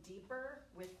go deeper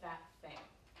with that thing,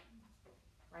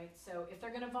 right? So if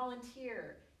they're gonna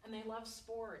volunteer and they love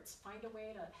sports, find a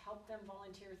way to help them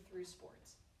volunteer through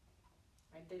sports,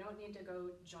 right? They don't need to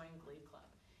go join Glee Club.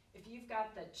 If you've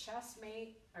got the chess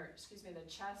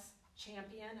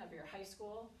champion of your high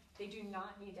school, they do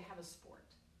not need to have a sport.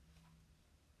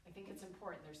 I think it's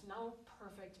important. There's no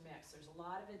perfect mix. There's a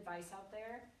lot of advice out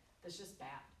there that's just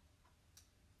bad.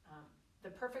 The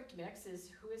perfect mix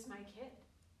is, who is my kid?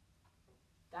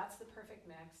 That's the perfect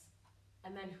mix.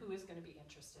 And then who is going to be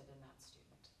interested in that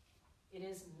student? It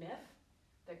is myth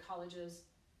that colleges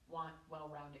want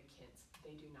well-rounded kids.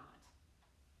 They do not.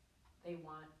 They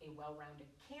want a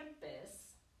well-rounded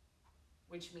campus,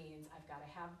 which means I've got to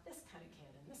have this kind of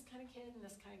kid, and this kind of kid, and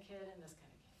this kind of kid, and this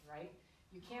kind of kid, right?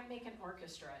 You can't make an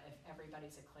orchestra if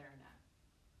everybody's a clarinet.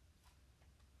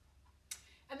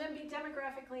 And then be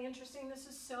demographically interesting. This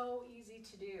is so easy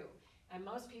to do. And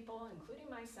most people,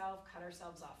 including myself, cut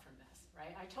ourselves off from this,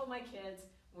 right? I told my kids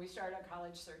when we started our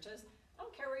college searches, I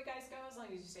don't care where you guys go as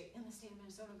long as you stay in the state of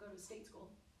Minnesota, go to state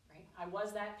school, right? I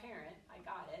was that parent, I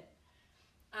got it.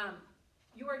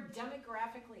 You are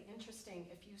demographically interesting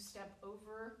if you step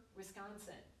over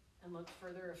Wisconsin and look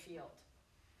further afield,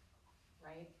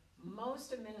 right?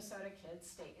 Most of Minnesota kids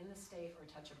stay in the state or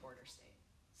touch a border state,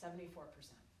 74%.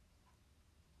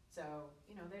 So,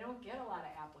 you know, they don't get a lot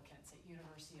of applicants at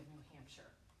University of New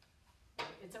Hampshire.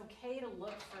 It's okay to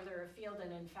look further afield,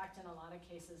 and in fact, in a lot of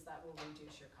cases, that will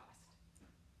reduce your cost.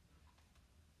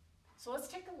 So let's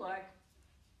take a look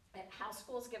at how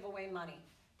schools give away money.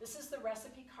 This is the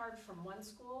recipe card from one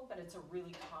school, but it's a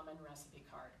really common recipe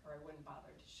card, or I wouldn't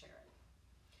bother to share it.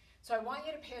 So I want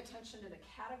you to pay attention to the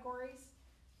categories,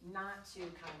 not to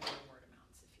kind of the word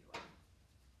amounts, if you will.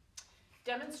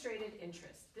 Demonstrated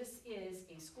interest. This is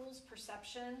a school's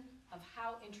perception of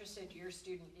how interested your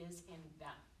student is in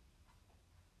them,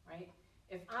 right?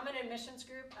 If I'm an admissions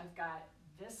group, I've got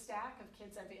this stack of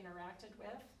kids I've interacted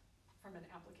with from an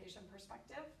application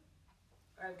perspective,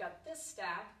 or I've got this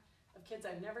stack of kids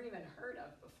I've never even heard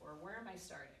of before. Where am I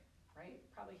starting, right?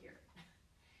 Probably here.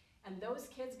 And those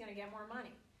kids are gonna get more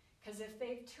money. Because if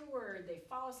they've toured, they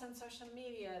follow us on social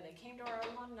media, they came to our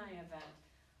alumni event,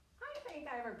 I think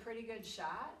I have a pretty good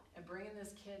shot at bringing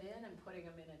this kid in and putting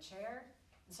him in a chair.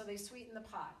 And so they sweeten the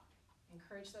pot.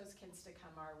 Encourage those kids to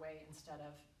come our way instead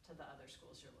of to the other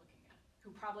schools you're looking at,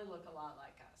 who probably look a lot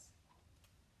like us.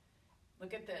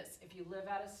 Look at this. If you live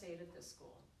out of state at this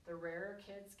school, the rarer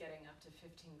kids getting up to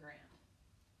 15 grand.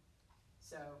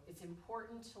 So it's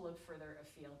important to look further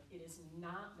afield. It is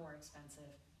not more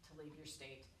expensive to leave your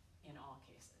state in all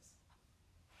cases.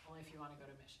 Only if you want to go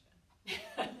to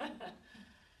Michigan.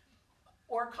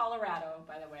 Or Colorado,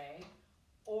 by the way,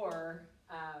 or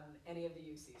any of the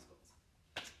UC schools.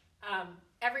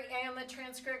 Every A on the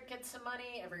transcript gets some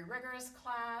money, every rigorous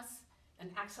class,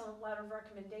 an excellent letter of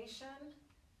recommendation,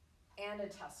 and a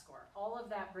test score. All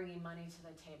of that bringing money to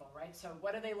the table, right? So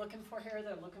what are they looking for here?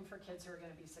 They're looking for kids who are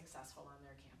going to be successful on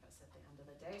their campus at the end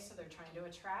of the day. So they're trying to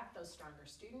attract those stronger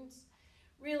students.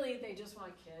 Really, they just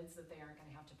want kids that they aren't going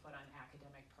to have to put on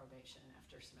academic probation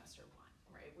after semester one,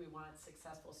 right? We want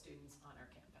successful students on our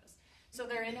campus. So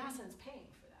they're in essence paying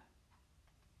for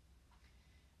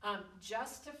that.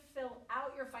 Just to fill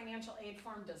out your financial aid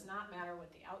form does not matter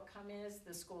what the outcome is.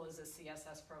 The school is a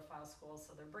CSS profile school,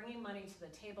 so they're bringing money to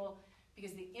the table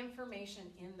because the information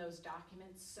in those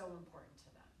documents is so important to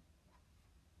them.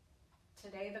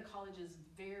 Today, the college is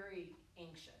very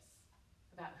anxious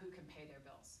about who can pay their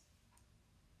bills.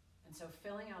 And so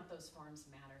filling out those forms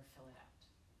matter, fill it out.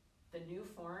 The new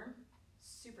form,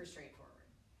 super straightforward,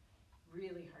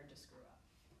 really hard to screw up.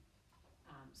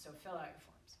 So fill out your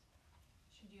forms.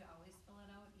 Should you always fill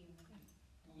it out even if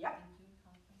you Yep. don't think you would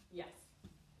qualify? Yes,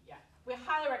 yeah, we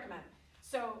highly recommend.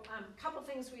 So couple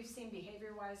things we've seen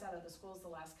behavior-wise out of the schools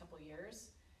the last couple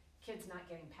years. Kids not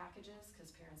getting packages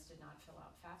because parents did not fill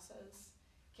out FAFSAs.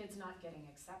 Kids not getting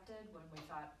accepted when we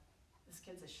thought, this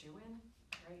kid's a shoo-in,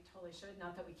 right? Totally should.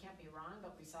 Not that we can't be wrong,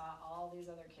 but we saw all these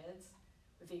other kids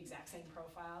with the exact same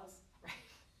profiles,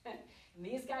 right? And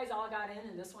these guys all got in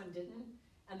and this one didn't.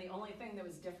 And the only thing that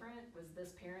was different was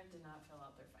this parent did not fill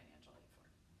out their financial aid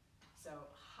form.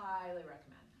 So highly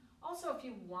recommend. Also, if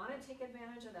you want to take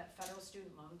advantage of that federal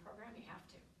student loan program, you have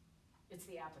to. It's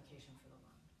the application for the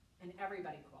loan. And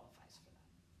everybody qualifies for that.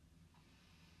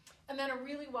 And then a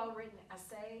really well-written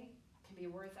essay can be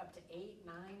worth up to 8,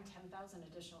 9, 10,000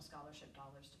 additional scholarship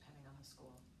dollars depending on the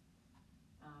school.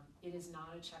 It is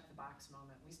not a check-the-box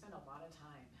moment. We spend a lot of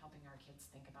time helping our kids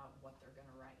think about what they're going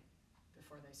to write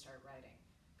before they start writing,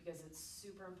 because it's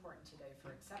super important today for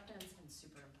acceptance and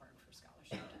super important for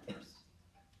scholarship donors.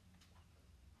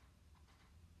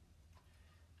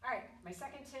 All right, my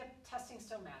second tip, testing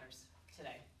still matters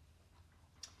today.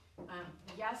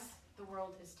 Yes, the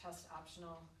world is test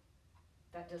optional.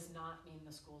 That does not mean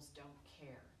the schools don't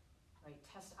care, right?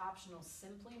 Test optional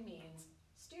simply means,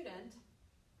 student,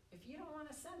 if you don't want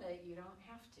to send it, you don't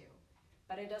have to.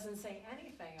 But it doesn't say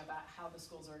anything about how the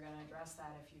schools are going to address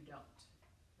that if you don't,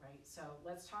 right? So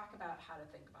let's talk about how to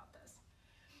think about this.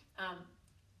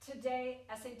 Today,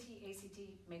 SAT, ACT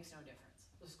makes no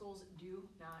difference. The schools do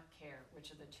not care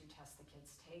which of the two tests the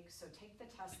kids take, so take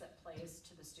the test that plays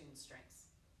to the student's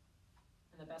strengths.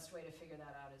 And the best way to figure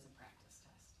that out is a practice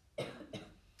test.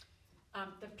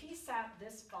 The PSAT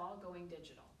this fall going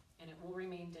digital, and it will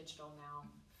remain digital now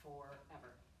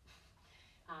forever.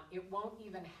 It won't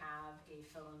even have a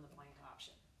fill-in-the-blank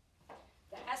option.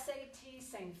 The SAT,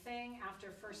 same thing.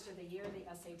 After first of the year, the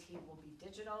SAT will be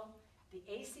digital. The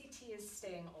ACT is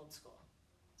staying old school.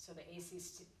 So the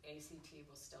ACT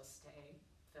will still stay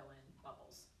fill-in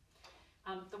bubbles.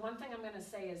 The one thing I'm going to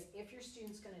say is if your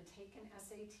student's going to take an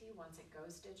SAT once it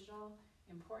goes digital,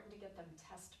 important to get them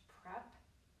test prep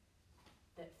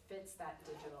that fits that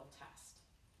digital test.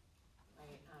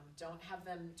 Right? Don't have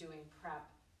them doing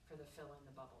prep for the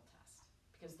fill-in-the-bubble test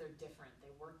because they're different.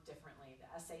 They work differently.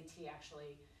 The SAT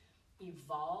actually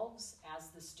evolves as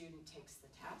the student takes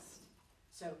the test.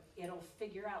 So it'll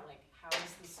figure out like how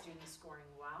is the student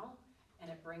scoring well, and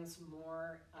it brings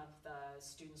more of the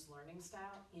student's learning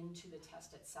style into the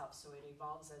test itself. So it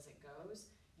evolves as it goes.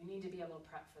 You need to be able to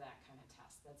prep for that kind of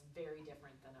test. That's very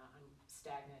different than a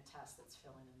stagnant test that's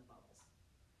filling in the bubbles.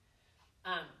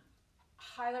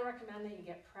 Highly recommend that you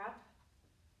get prep.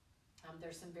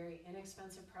 There's some very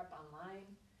inexpensive prep online.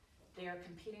 They are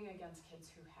competing against kids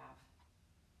who have.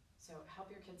 So help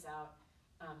your kids out.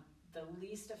 The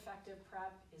least effective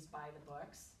prep is buy the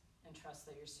books and trust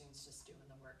that your student's just doing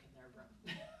the work in their room,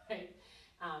 right?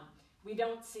 We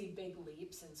don't see big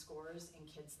leaps in scores in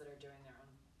kids that are doing their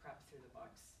own prep through the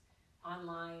books.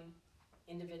 Online,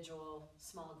 individual,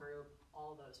 small group,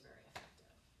 all those very effective.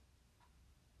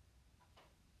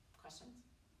 Questions?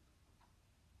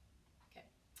 Okay.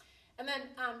 And then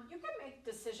you can make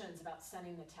decisions about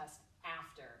sending the test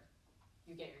after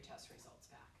you get your test results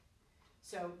back.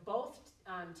 So both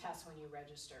tests when you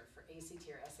register for ACT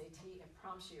or SAT, it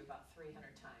prompts you about 300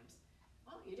 times.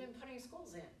 Oh, you didn't put any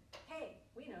schools in. Hey,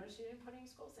 we noticed you didn't put any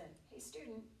schools in. Hey,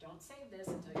 student, don't save this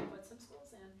until you put some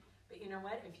schools in. But you know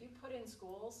what? If you put in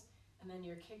schools and then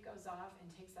your kid goes off and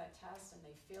takes that test and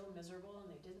they feel miserable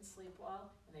and they didn't sleep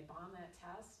well and they bomb that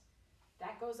test,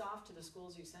 that goes off to the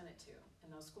schools you sent it to.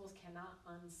 And those schools cannot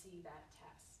unsee that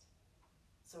test.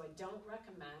 So I don't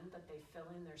recommend that they fill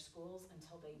in their schools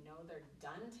until they know they're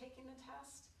done taking the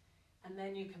test, and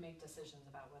then you can make decisions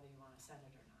about whether you want to send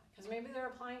it or not. Because maybe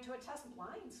they're applying to a test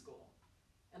blind school,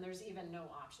 and there's even no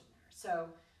option there.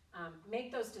 So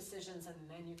make those decisions, and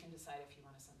then you can decide if you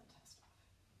want to send the test off.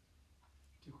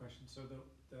 2 questions. So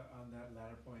on that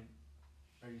latter point,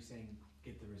 are you saying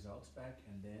get the results back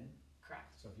and then?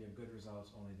 Correct. So if you have good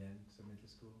results, only then submit to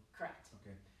school? Correct.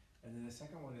 Okay. And then the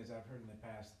second one is I've heard in the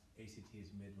past ACT is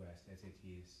Midwest, SAT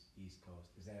is East Coast.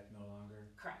 Is that no longer?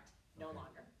 Correct. No Okay.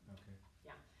 longer. Okay.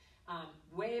 Yeah.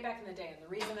 Way back in the day, and the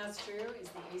reason that's true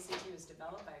is the ACT was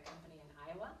developed by a company in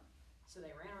Iowa, so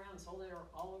they ran around and sold it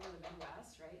all over the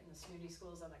Midwest, right? And the snooty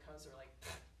schools on the coast were like,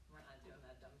 we're not doing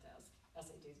that dumb test.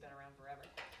 SAT's been around forever.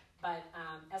 But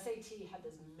SAT had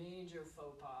this major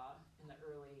faux pas in the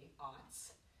early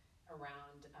aughts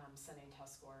around sending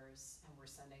test scores, and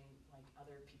we're sending like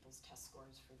other people's test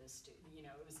scores for this student. You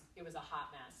know, it was a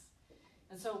hot mess,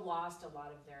 and so lost a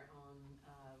lot of their own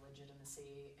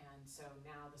legitimacy. And so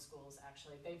now the schools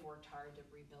actually, they've worked hard to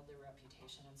rebuild their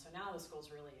reputation, and so now the schools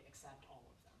really accept all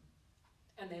of them,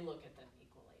 and they look at them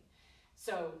equally.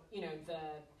 So you know,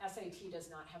 the SAT does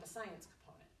not have a science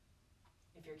component.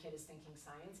 If your kid is thinking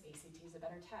science, ACT is a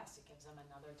better test. It gives them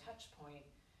another touch point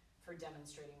for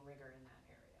demonstrating rigor in that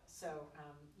area. So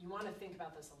you want to think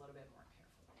about this a little bit more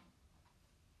carefully.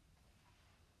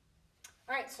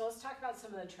 All right, so let's talk about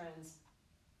some of the trends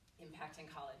impacting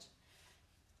college.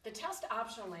 The test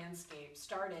optional landscape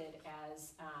started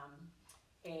as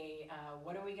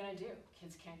what are we going to do?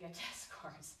 Kids can't get test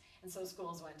scores, and so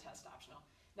schools went test optional.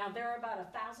 Now, there are about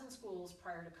 1,000 schools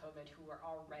prior to COVID who were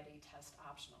already test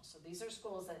optional. So these are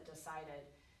schools that decided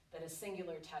that a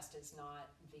singular test is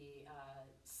not the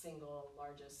single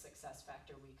largest success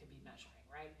factor we could be measuring,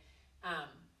 right?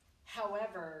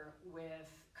 However,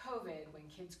 with COVID, when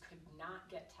kids could not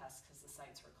get tests because the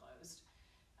sites were closed,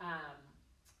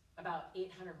 about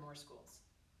 800 more schools.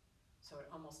 So it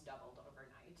almost doubled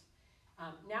overnight.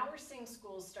 Now we're seeing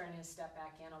schools starting to step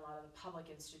back in. A lot of the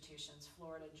public institutions,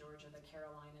 Florida, Georgia, the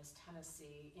Carolinas,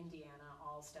 Tennessee, Indiana,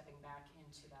 all stepping back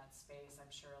into that space.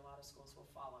 I'm sure a lot of schools will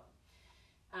follow.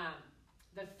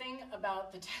 The thing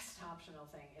about the test optional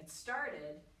thing, it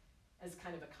started as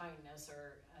kind of a kindness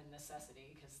or a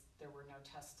necessity because there were no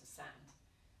tests to send,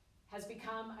 has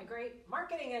become a great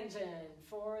marketing engine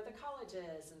for the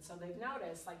colleges. And so they've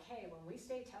noticed, like, hey, when we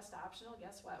stay test optional,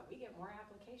 guess what? We get more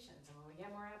applications. And when we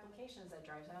get more applications, that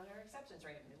drives down our acceptance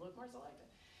rate and we look more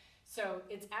selective. So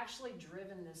it's actually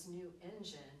driven this new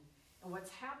engine. And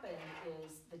what's happened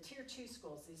is the tier 2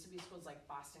 schools, these would be schools like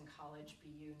Boston College,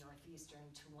 BU, Northeastern,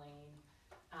 Tulane,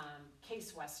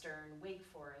 Case Western, Wake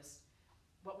Forest,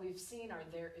 what we've seen are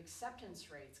their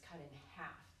acceptance rates cut in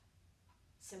half,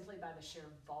 simply by the sheer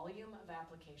volume of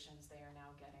applications they are now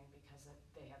getting because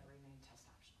they have remained test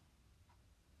optional.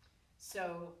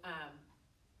 So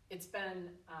it's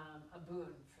been a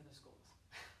boon for the schools.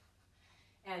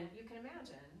 And you can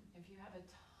imagine, if you have a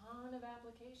ton of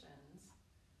applications,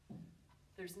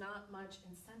 there's not much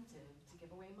incentive to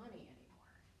give away money anymore,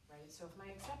 right? So if my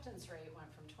acceptance rate went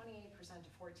from 28%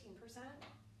 to 14%,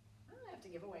 I don't have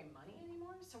to give away money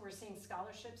anymore. So we're seeing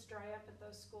scholarships dry up at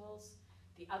those schools.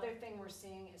 The other thing we're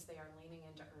seeing is they are leaning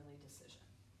into early decision,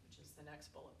 which is the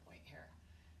next bullet point here.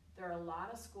 There are a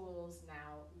lot of schools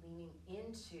now leaning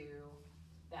into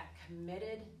that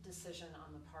committed decision on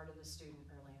the part of the student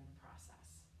early in the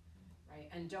process,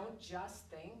 right? And don't just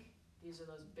think these are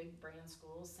those big brand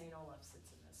schools. St. Olaf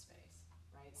sits in this space,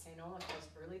 right? St. Olaf has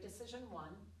early decision 1,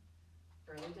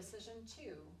 early decision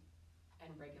 2,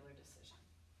 and regular decision.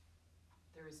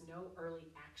 There is no early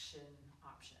action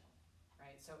option.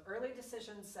 Right? So early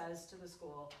decision says to the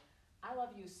school, I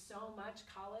love you so much,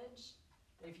 college,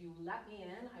 that if you let me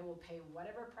in, I will pay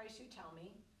whatever price you tell me,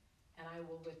 and I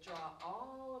will withdraw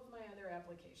all of my other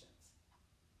applications.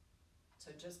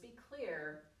 So just be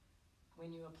clear,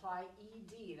 when you apply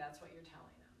ED, that's what you're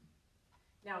telling them.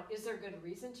 Now, is there good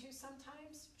reason to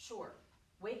sometimes? Sure.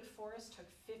 Wake Forest took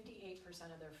 58%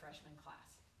 of their freshman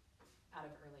class out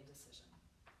of early decision.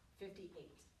 58.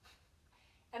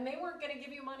 And they weren't going to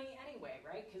give you money anyway,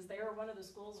 right? Because they were one of the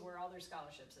schools where all their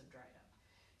scholarships have dried up.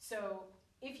 So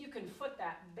if you can foot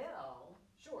that bill,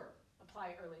 sure,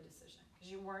 apply early decision, because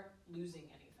you weren't losing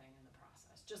anything in the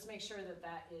process. Just make sure that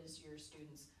that is your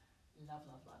students' love,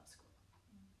 love, love school.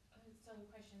 So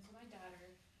question, so my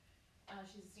daughter,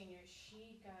 she's a senior,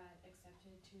 she got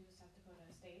accepted to South Dakota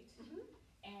State,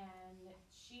 and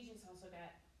she just also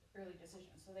got early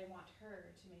decision. So they want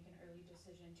her to make an early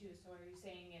decision too. So are you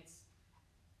saying it's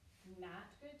not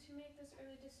good to make this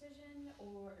early decision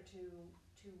or to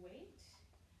wait?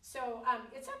 So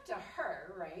it's up to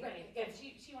her, right? Right. If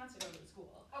she wants to go to the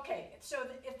school. Okay,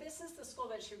 so if this is the school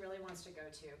that she really wants to go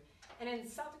to, and in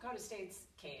South Dakota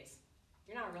State's case,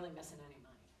 you're not really missing any money.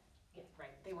 Yeah.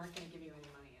 Right. They weren't going to give you any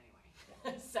money anyway.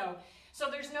 Yeah. So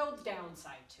there's no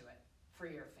downside to it for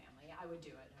your family. I would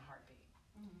do it in a heartbeat.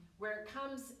 Where it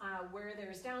comes, where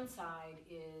there's downside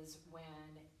is when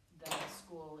the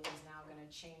school is now going to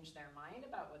change their mind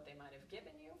about what they might have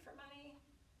given you for money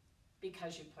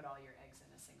because you put all your eggs in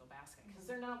a single basket, because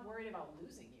they're not worried about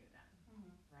losing you then,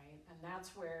 right? And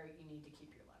that's where you need to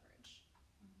keep your leverage.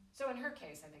 So in her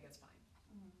case, I think it's fine.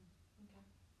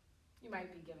 You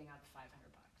might be giving out $500,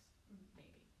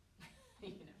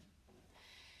 maybe, you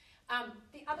know.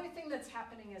 The other thing that's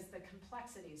happening is the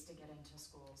complexities to get into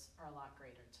schools are a lot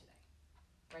greater today,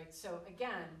 right? So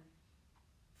again,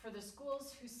 for the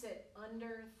schools who sit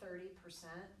under 30%,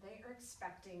 they are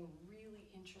expecting really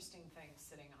interesting things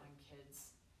sitting on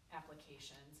kids'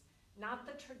 applications, not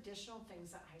the traditional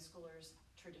things that high schoolers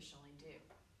traditionally do,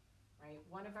 right?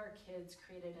 One of our kids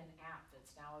created an app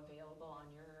that's now available on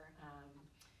your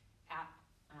app,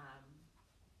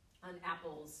 on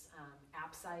Apple's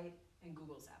app site and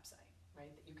Google's app site,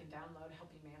 right? That you can download, help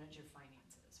you manage your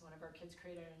finances. One of our kids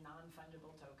created a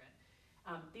non-fungible token.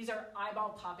 These are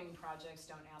eyeball-popping projects.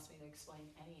 Don't ask me to explain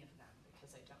any of them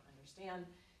because I don't understand.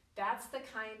 That's the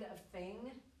kind of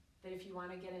thing that if you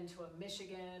want to get into a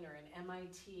Michigan or an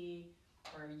MIT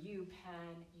or a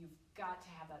UPenn, you've got to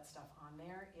have that stuff on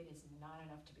there. It is not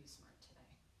enough to be smart today.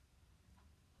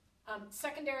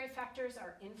 Secondary factors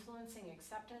are influencing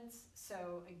acceptance.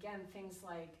 So again, things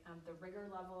like the rigor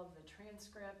level of the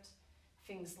transcript,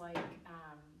 things like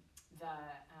the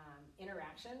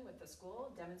interaction with the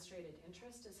school, demonstrated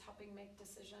interest is helping make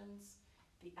decisions.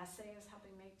 The essay is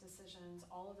helping make decisions.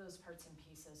 All of those parts and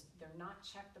pieces, they're not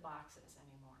check the boxes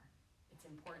anymore. It's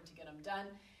important to get them done.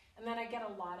 And then I get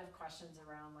a lot of questions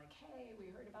around like, hey,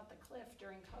 we heard about the cliff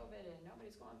during COVID and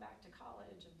nobody's going back to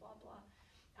college and blah, blah.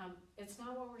 It's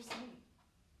not what we're seeing.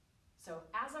 So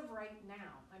as of right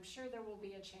now, I'm sure there will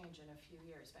be a change in a few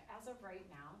years, but as of right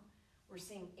now, we're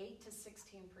seeing 8 to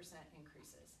 16%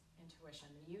 increases in tuition.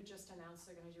 The U just announced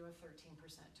they're going to do a 13%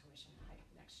 tuition hike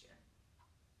next year.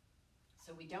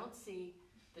 So we don't see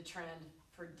the trend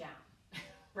for down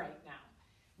right now.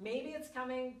 Maybe it's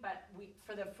coming, but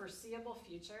for the foreseeable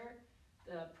future,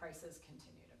 the prices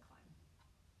continue to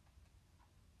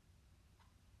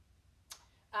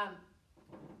climb.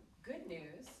 Good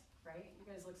news, right? You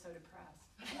guys look so depressed.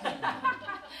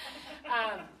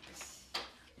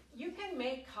 You can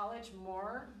make college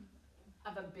more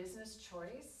of a business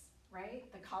choice,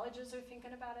 right? The colleges are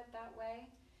thinking about it that way.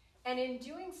 And in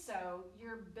doing so,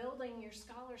 you're building your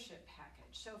scholarship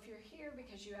package. So if you're here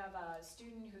because you have a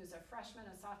student who's a freshman,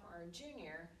 a sophomore, or a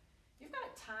junior, you've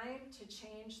got time to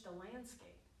change the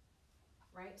landscape,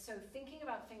 right? So thinking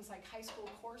about things like high school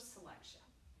course selection.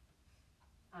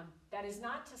 That is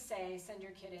not to say send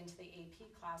your kid into the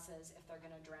AP classes if they're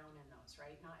going to drown in those,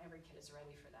 right? Not every kid is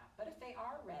ready for that. But if they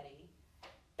are ready,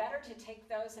 better to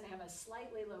take those and have a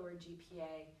slightly lower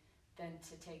GPA than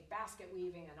to take basket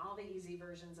weaving and all the easy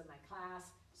versions of my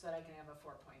class so that I can have a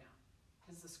 4.0.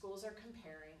 Because the schools are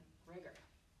comparing rigor,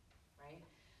 right?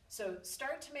 So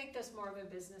start to make this more of a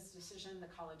business decision.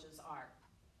 The colleges are.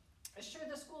 Assure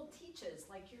the school teaches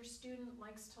like your student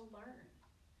likes to learn.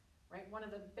 Right? One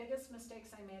of the biggest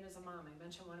mistakes I made as a mom, I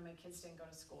mentioned one of my kids didn't go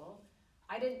to school.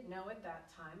 I didn't know at that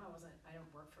time, I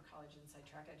don't work for College Inside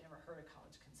Track, I'd never heard of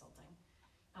college consulting.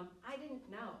 I didn't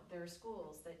know there are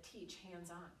schools that teach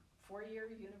hands-on,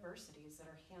 4-year universities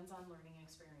that are hands-on learning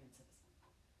experiences.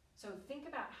 So think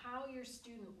about how your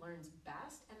student learns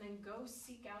best and then go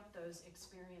seek out those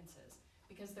experiences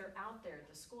because they're out there.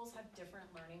 The schools have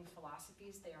different learning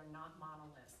philosophies. They are not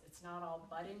monoliths. It's not all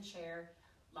butt in chair,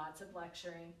 lots of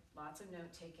lecturing, lots of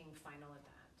note-taking, final at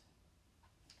the end.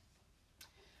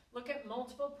 Look at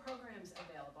multiple programs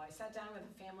available. I sat down with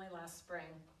a family last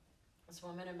spring. This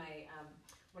woman in my,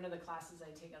 one of the classes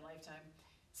I take at Lifetime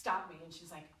stopped me and she's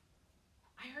like,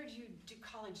 I heard you do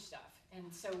college stuff.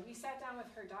 And so we sat down with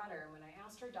her daughter and when I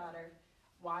asked her daughter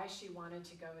why she wanted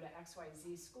to go to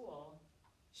XYZ school,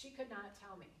 she could not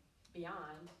tell me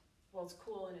beyond, well, it's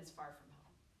cool and it's far from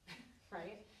home,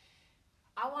 right?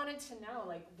 I wanted to know,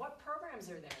 like, what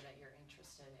programs are there that you're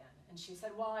interested in? And she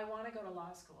said, well, I want to go to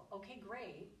law school. Okay,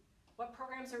 great. What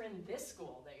programs are in this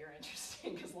school that you're interested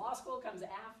in? Because law school comes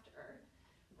after,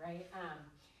 right?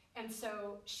 And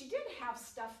so she did have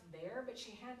stuff there, but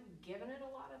she hadn't given it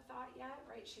a lot of thought yet,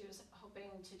 right? She was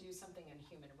hoping to do something in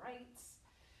human rights.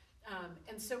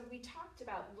 And so we talked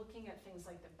about looking at things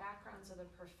like the backgrounds of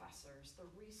the professors, the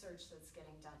research that's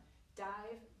getting done.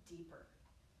 Dive deeper.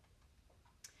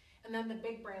 And then the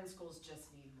big brand schools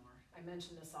just need more. I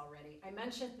mentioned this already. I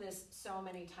mentioned this so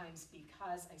many times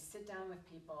because I sit down with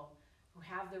people who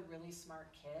have the really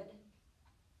smart kid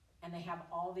and they have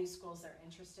all these schools they're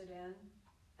interested in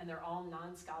and they're all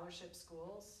non-scholarship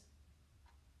schools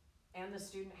and the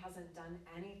student hasn't done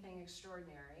anything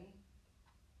extraordinary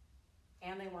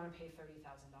and they want to pay $30,000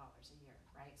 a year,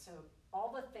 right? So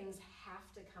all the things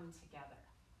have to come together.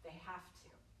 They have to.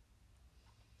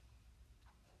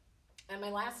 And my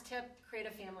last tip, create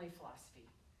a family philosophy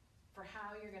for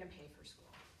how you're going to pay for school.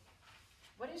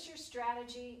 What is your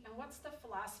strategy and what's the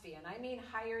philosophy? And I mean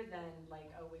higher than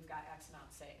like, oh, we've got X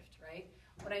amount saved, right?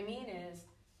 What I mean is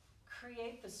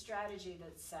create the strategy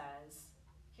that says,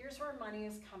 here's where money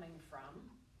is coming from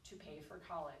to pay for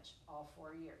college all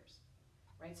 4 years,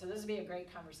 right? So this would be a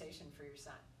great conversation for your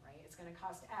son, right? It's gonna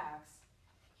cost X.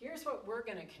 Here's what we're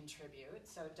gonna contribute.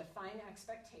 So define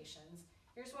expectations.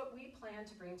 Here's what we plan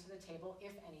to bring to the table,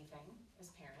 if anything, as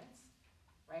parents.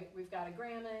 Right? We've got a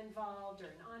grandma involved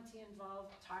or an auntie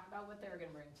involved. Talk about what they're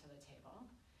going to bring to the table.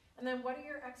 And then what are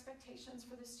your expectations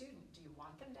for the student? Do you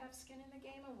want them to have skin in the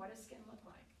game, and what does skin look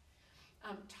like?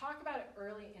 Talk about it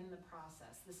early in the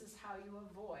process. This is how you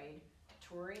avoid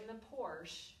touring the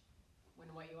Porsche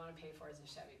when what you want to pay for is a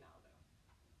Chevy Malibu.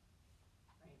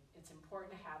 Right? It's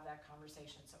important to have that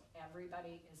conversation so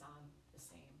everybody is on the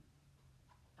same,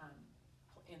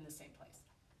 in the same place.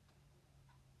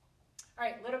 All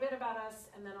right, a little bit about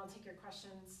us, and then I'll take your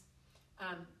questions.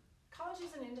 College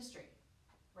is an industry,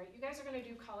 right? You guys are going to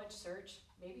do college search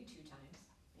maybe 2 times,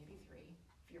 maybe 3,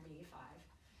 if you're me, 5.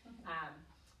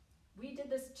 We did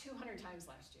this 200 times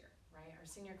last year, right? Our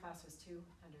senior class was 200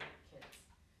 kids.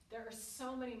 There are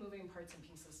so many moving parts and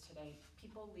pieces today.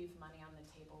 People leave money on the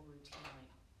table routinely.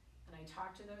 And I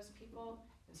talk to those people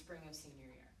in spring of senior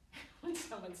year. When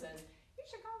someone says, you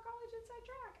should call college inside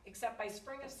track. Except by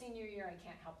spring of senior year, I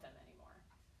can't help them anymore.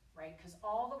 Right? Because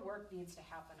all the work needs to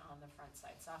happen on the front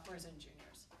side, sophomores and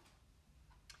juniors.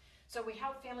 So we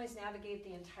help families navigate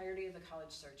the entirety of the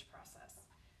college search process.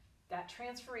 That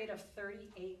transfer rate of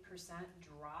 38%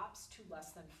 drops to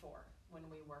less than 4 when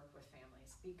we work with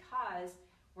families because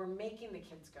we're making the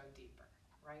kids go deeper,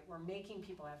 right? We're making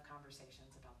people have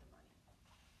conversations about the money.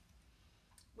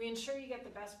 We ensure you get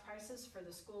the best prices for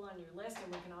the school on your list, and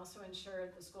we can also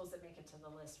ensure the schools that make it to the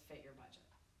list fit your budget.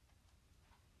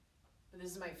 But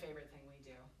this is my favorite thing we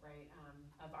do, right?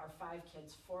 Of our 5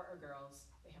 kids, 4 are girls.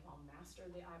 They have all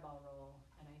mastered the eyeball roll,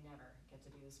 and I never get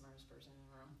to be the smartest person in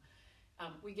the room.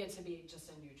 We get to be just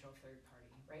a neutral third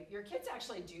party, right? Your kids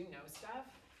actually do know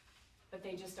stuff, but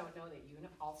they just don't know that you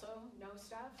also know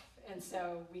stuff. And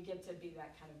so we get to be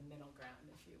that kind of middle ground,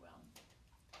 if you will.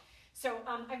 So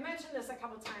I've mentioned this a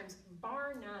couple times.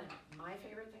 Bar none, my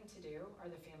favorite thing to do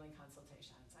are the family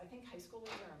consultations. I think high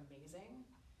schoolers are amazing.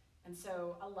 And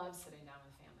so I love sitting down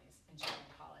with families and sharing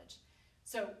college.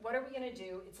 So what are we going to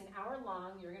do? It's an hour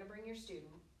long. You're going to bring your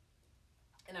student,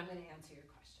 and I'm going to answer your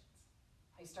questions.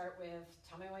 I start with,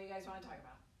 tell me what you guys want to talk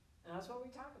about. And that's what we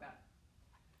talk about.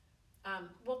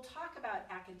 We'll talk about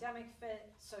academic fit,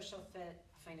 social fit,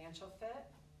 financial fit,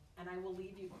 and I will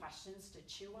leave you questions to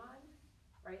chew on,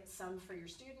 right? Some for your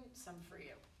student, some for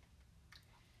you.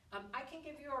 I can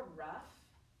give you a rough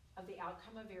of the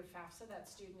outcome of your FAFSA, that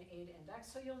student aid index,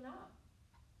 so you'll know.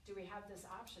 Do we have this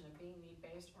option of being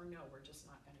need-based, or no, we're just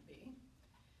not going to be?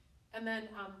 And then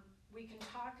we can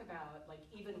talk about, like,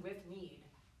 even with need,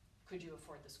 could you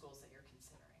afford the schools that you're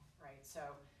considering, right? So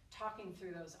talking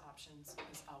through those options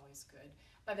is always good.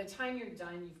 By the time you're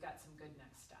done, you've got some good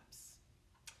next steps.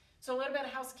 So a little bit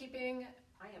of housekeeping.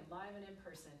 I am live and in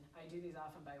person. I do these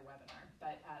often by webinar,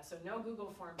 but so no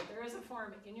Google form, but there is a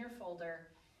form in your folder.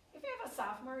 If you have a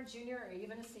sophomore, junior, or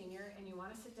even a senior, and you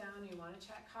want to sit down and you want to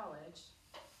chat college,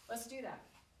 let's do that.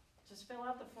 Just fill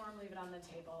out the form, leave it on the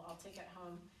table. I'll take it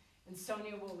home, and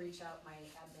Sonia will reach out, my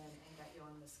admin, and get you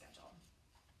on the schedule.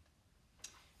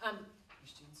 Your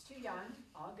student's too young,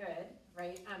 all good,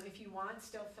 right? If you want,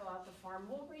 still fill out the form.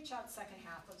 We'll reach out second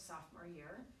half of sophomore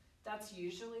year. That's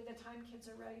usually the time kids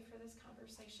are ready for this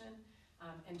conversation.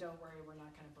 And don't worry, we're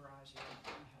not going to barrage you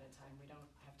ahead of time. We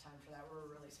don't have time for that. We're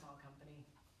a really small company.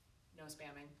 No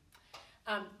spamming.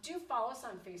 Do follow us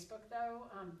on Facebook, though.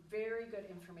 Very good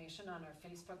information on our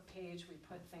Facebook page. We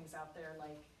put things out there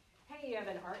like, hey, you have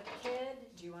an art kid.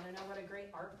 Do you want to know what a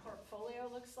great art portfolio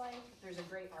looks like? There's a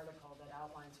great article that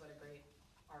outlines what a great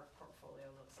art portfolio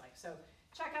looks like. So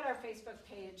check out our Facebook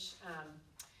page. I don't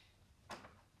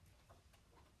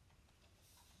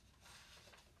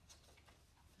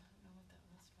know what that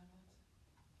last one was.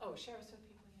 Oh, share us with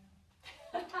people you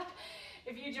know.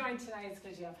 If you joined tonight, it's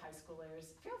because you have high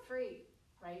schoolers. Feel free,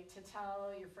 right, to tell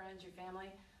your friends, your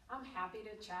family. I'm happy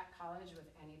to chat college with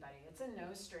anybody. It's a no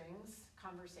strings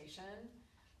conversation.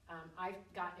 I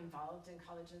got involved in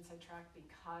College Inside Track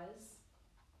because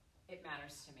it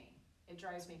matters to me. It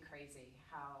drives me crazy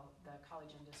how the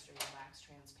college industry lacks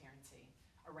transparency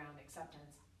around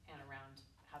acceptance and around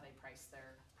how they price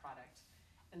their product.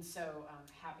 And so I'm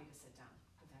happy to sit down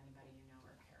with anybody you know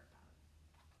or care about.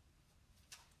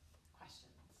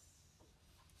 Questions?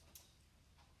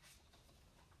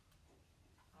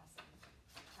 Awesome.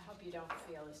 I hope you don't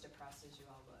feel as depressed as you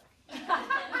all look.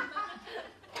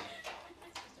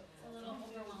 A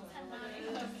little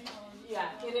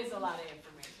is a lot of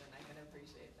information, I can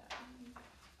appreciate that.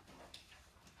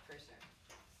 For sure.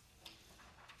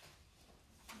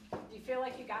 Do you feel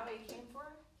like you got what you came for?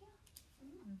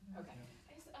 Okay.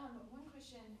 I just, one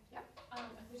question. Yep.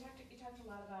 You talked a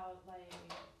lot about like,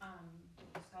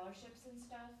 scholarships and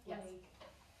stuff, Yes. like,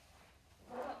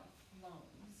 what about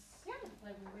loans? Yeah.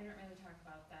 Like, we didn't really talk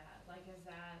about that, like, is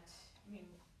that, I mean,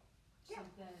 Yeah.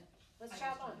 something. Let's I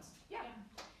chat just loans. don't Yeah.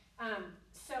 know.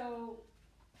 So,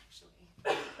 actually,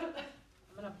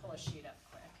 I'm gonna pull a sheet up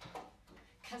quick,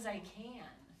 cause I can,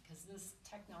 cause this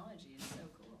technology is so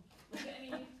cool. Like, I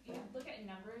mean, you look at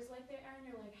numbers like they are, and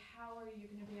you're like, how are you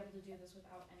gonna be able to do this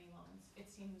without any loans? It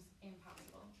seems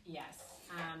impossible. Yes,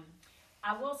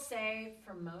 I will say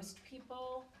for most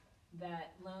people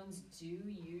that loans do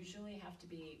usually have to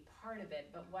be part of it,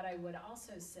 but what I would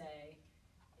also say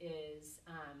is,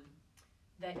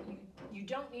 that you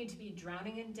don't need to be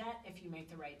drowning in debt if you make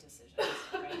the right decisions,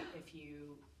 right? If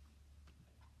you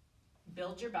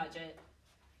build your budget,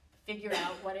 figure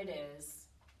out what it is,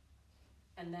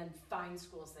 and then find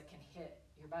schools that can hit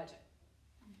your budget.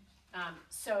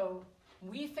 So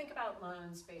we think about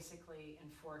loans basically in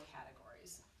 4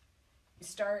 categories. You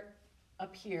start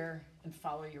up here and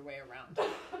follow your way around.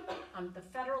 The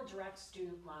federal direct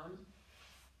student loan,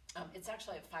 it's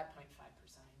actually at 5.5%. I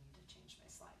need to change my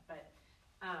slide, but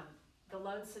the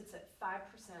loan sits at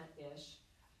 5%-ish,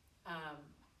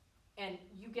 and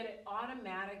you get it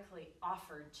automatically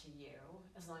offered to you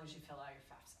as long as you fill out your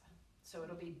FAFSA. So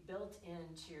it'll be built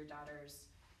into your daughter's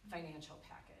financial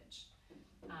package.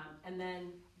 And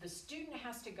then the student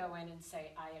has to go in and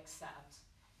say, I accept.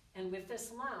 And with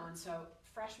this loan, so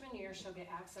freshman year, she'll get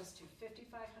access to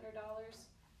 $5,500.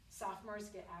 Sophomores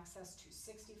get access to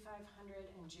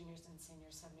 $6,500, and juniors and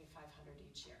seniors $7,500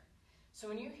 each year. So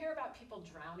when you hear about people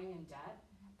drowning in debt,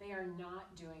 they are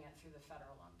not doing it through the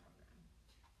federal loan program.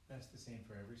 That's the same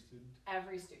for every student?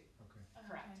 Every student, Okay.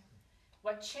 correct.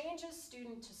 What changes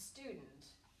student to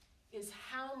student is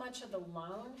how much of the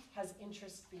loan has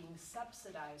interest being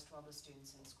subsidized while the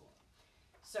student's in school.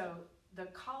 So the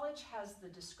college has the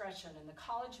discretion, and the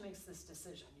college makes this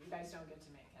decision. You guys don't get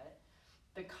to make it.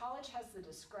 The college has the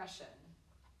discretion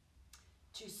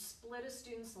to split a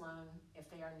student's loan if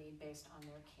they are need-based on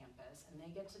their campus, and they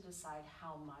get to decide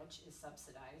how much is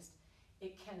subsidized.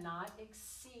 It cannot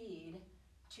exceed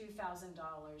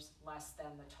 $2,000 less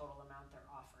than the total amount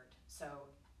they're offered. So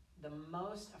the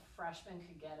most a freshman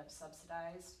could get of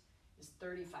subsidized is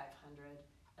 $3,500,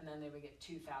 and then they would get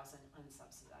 $2,000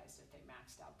 unsubsidized if they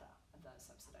maxed out the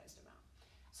subsidized amount.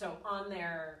 So on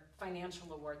their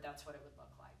financial award, that's what it would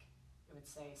look like. It would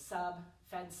say sub,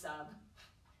 fed sub,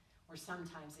 or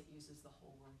sometimes it uses the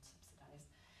whole word subsidized,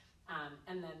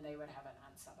 and then they would have an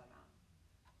unsub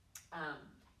amount.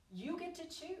 You get to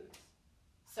choose.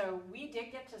 So we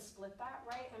did get to split that,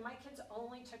 right? And my kids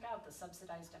only took out the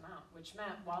subsidized amount, which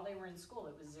meant while they were in school,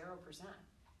 it was 0%.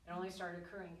 It only started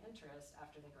accruing interest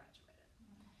after they graduated.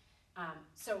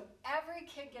 So every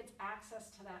kid gets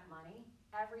access to that money,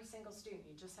 every single student.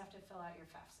 You just have to fill out your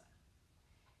FAFSA.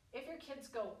 If your kids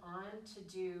go on to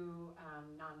do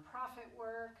nonprofit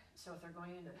work, so if they're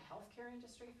going into the healthcare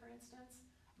industry, for instance,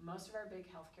 most of our big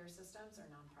healthcare systems are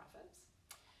nonprofits.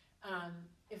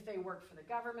 If they work for the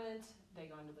government, they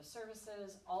go into the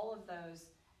services, all of those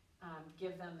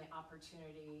give them the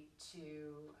opportunity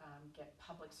to get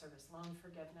public service loan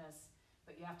forgiveness,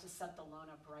 but you have to set the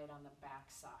loan up right on the back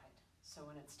side. So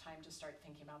when it's time to start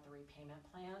thinking about the repayment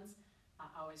plans, I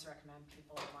always recommend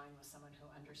people align with someone who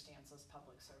understands those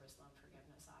public service loan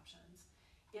forgiveness options.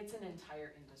 It's an entire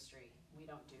industry. We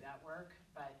don't do that work,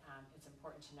 but it's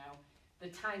important to know the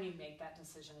time you make that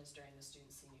decision is during the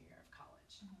student's senior year of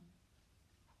college. Mm-hmm.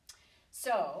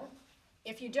 So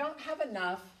if you don't have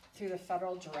enough through the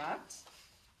federal direct,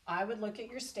 I would look at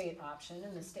your state option.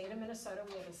 In the state of Minnesota,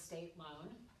 we have a state loan.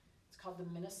 It's called the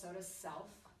Minnesota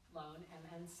Self Loan,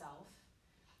 MN Self.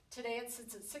 Today it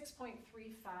sits at 6.35%.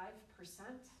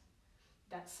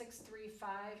 That 6.35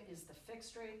 is the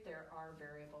fixed rate. There are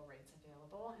variable rates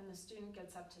available, and the student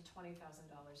gets up to $20,000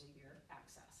 a year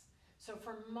access. So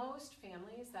for most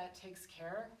families, that takes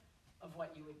care of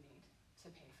what you would need to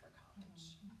pay for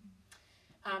college.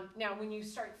 Now, when you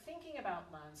start thinking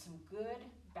about loans, some good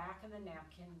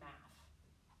back-of-the-napkin math.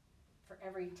 For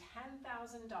every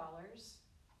 $10,000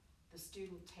 the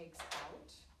student takes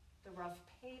out, the rough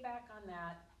payback on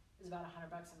that is about $100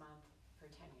 a month for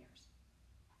 10 years.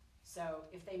 So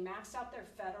if they maxed out their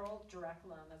federal direct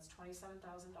loan, that's $27,000,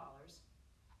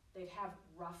 they'd have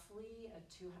roughly a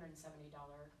 $270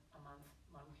 a month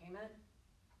loan payment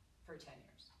for 10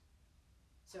 years.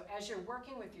 So as you're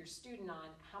working with your student on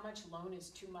how much loan is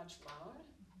too much loan,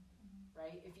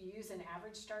 right? If you use an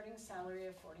average starting salary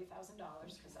of $40,000,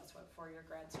 because that's what four-year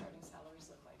grad starting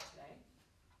salaries look like today,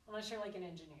 unless you're like an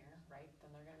engineer, right? Then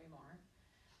they're going to be more.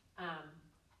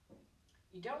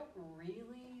 You don't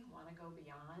really want to go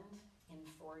beyond, in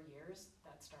 4 years,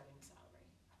 that starting salary.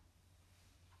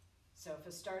 So if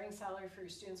a starting salary for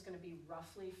your student's going to be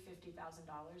roughly $50,000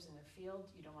 in their field,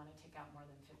 you don't want to take out more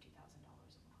than $50,000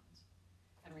 of loans.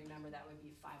 And remember, that would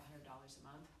be $500 a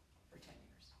month for 10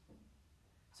 years.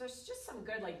 So it's just some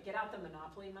good, like, get out the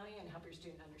monopoly money and help your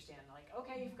student understand, like,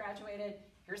 okay, you've graduated,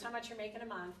 here's how much you're making a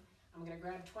month. I'm going to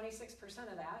grab 26%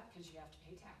 of that because you have to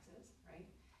pay taxes, right?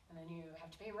 And then you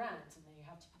have to pay rent, and then you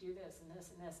have to do this and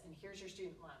this and this, and here's your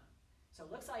student loan. So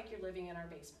it looks like you're living in our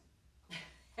basement.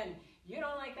 And you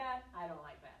don't like that, I don't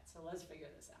like that. So let's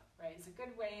figure this out, right? It's a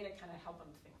good way to kind of help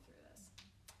them think through this.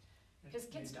 Because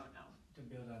kids don't know. To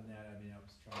build on that, I mean, I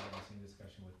was trying to have the same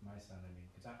discussion with my son, I mean,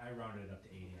 because I rounded it up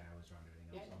to 80, I always rounded it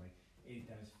up, Yeah. so I'm like, 80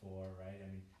 times 4, right? I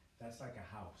mean, that's like a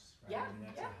house, right? Yeah, I mean,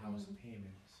 that's yeah. a house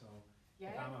payment, so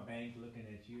Yeah, if I'm a bank looking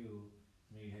at you,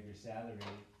 I mean, you have your salary,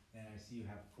 and I see you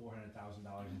have $400,000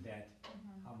 in debt,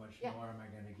 how much Yeah. more am I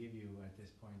gonna give you at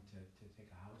this point to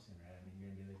take a house in, right? I mean, you're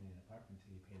gonna be living in an apartment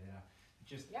until you pay that off.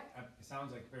 Just, Yeah. it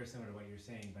sounds like very similar to what you're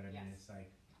saying, but I mean, Yes. it's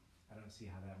like, I don't see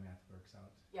how that math works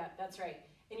out. Yeah, that's right.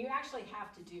 And you actually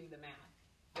have to do the math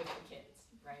with the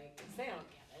kids, right? Because they don't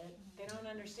get it. They don't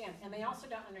understand. And they also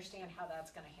don't understand how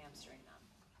that's going to hamstring them,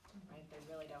 right? They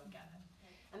really don't get it.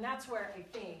 And that's where I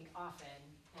think often,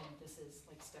 and this is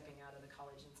like stepping out of the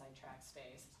college inside track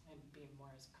space and being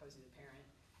more as cozy the parent,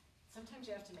 sometimes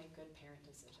you have to make good parent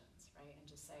decisions, right? And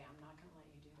just say, I'm not going to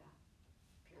let you do that,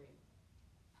 period.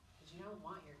 Because you don't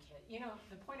want your kid. You know,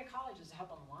 the point of college is to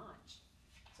help them launch.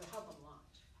 So help them launch.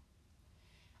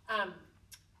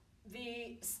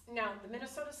 Now, the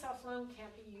Minnesota Self-Loan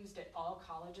can't be used at all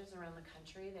colleges around the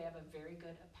country. They have a very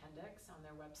good appendix on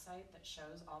their website that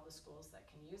shows all the schools that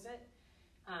can use it.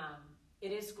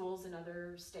 It is schools in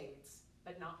other states,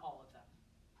 but not all of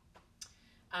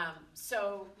them.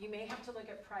 So you may have to look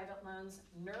at private loans.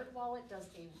 NerdWallet does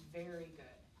a very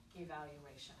good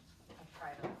evaluation of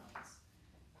private loans.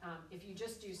 If you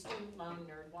just do student loan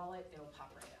NerdWallet, it'll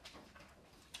pop right up.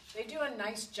 They do a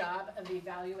nice job of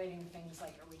evaluating things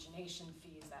like origination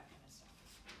fees, that kind of stuff.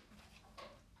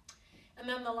 And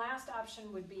then the last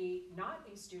option would be not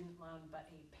a student loan, but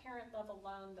a parent level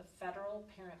loan. The federal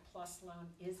Parent Plus loan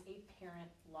is a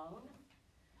parent loan.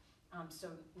 So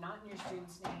not in your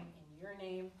student's name, in your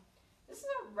name. This is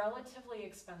a relatively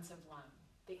expensive loan.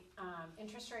 The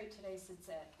interest rate today sits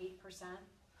at 8%,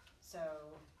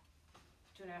 so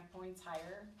 2.5 points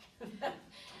higher.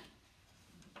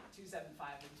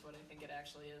 275 is what I think it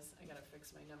actually is. I gotta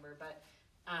fix my number, but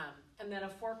and then a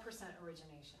 4%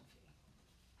 origination fee.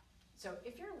 So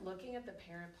if you're looking at the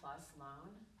Parent Plus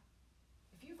loan,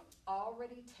 if you've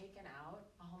already taken out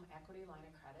a home equity line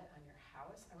of credit on your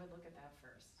house, I would look at that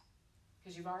first,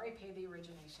 because you've already paid the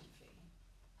origination fee,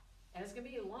 and it's gonna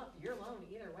be your loan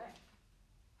either way,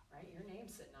 right? Your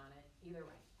name's sitting on it either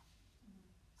way.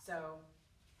 So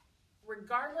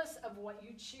regardless of what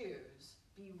you choose,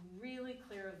 be really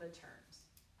clear of the terms,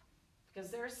 because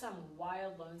there's some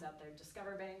wild loans out there.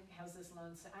 Discover Bank has this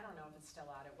loan, I don't know if it's still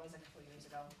out, it was a couple years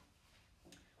ago.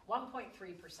 1.3%.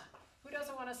 Who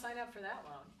doesn't want to sign up for that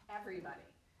loan? Everybody.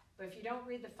 But if you don't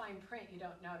read the fine print, you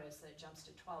don't notice that it jumps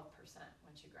to 12%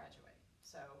 once you graduate.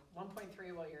 So 1.3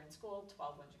 while you're in school,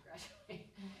 12 once you graduate.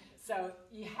 So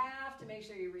you have to make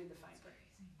sure you read the fine print.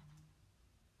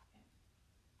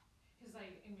 Because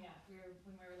like, and yeah,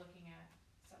 when we were looking at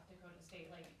South Dakota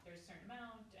State, like there's a certain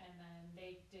amount, and then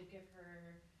they did give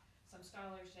her some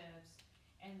scholarships,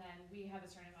 and then we have a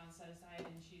certain amount set aside,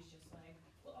 and she's just like,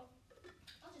 well,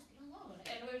 I'll just get a loan,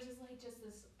 and we're just like, just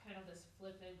this kind of this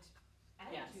flippant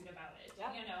attitude about it,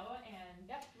 Yep. you know, and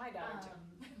Yep, my daughter too.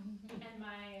 and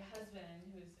my husband,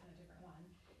 who's in a different one,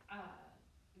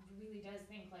 really does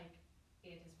think like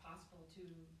it is possible to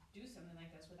do something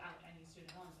like this without any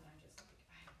student loans, and I'm just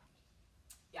like,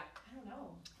 I don't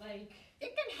know, like.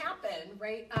 It can happen,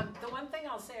 right? The one thing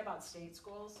I'll say about state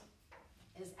schools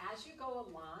is as you go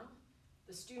along,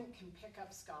 the student can pick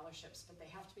up scholarships, but they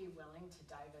have to be willing to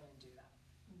dive in and do that.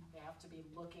 They have to be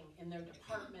looking in their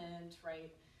department,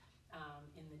 right?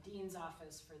 In the dean's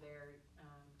office for their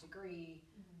degree.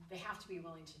 They have to be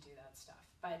willing to do that stuff.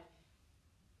 But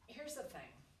here's the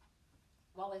thing.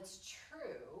 While it's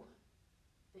true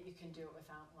that you can do it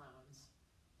without loans,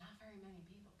 not very many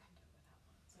people can do it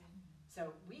without loans.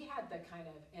 So we had the kind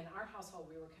of, in our household,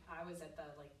 I was at the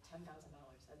like $10,000,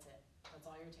 that's it. That's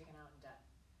all you're taking out in debt.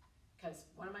 Because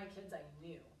one of my kids I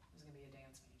knew was gonna be a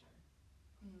dance major.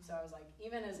 So I was like,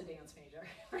 even as a dance major,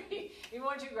 right? Even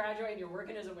once you graduate and you're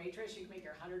working as a waitress, you can make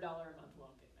your $100 a month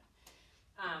loan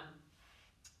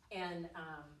payment.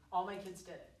 All my kids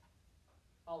did it.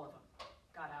 All of them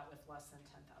got out with less than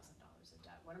 $10,000 of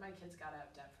debt. One of my kids got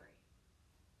out debt free.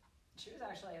 She was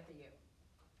actually at the U.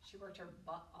 She worked her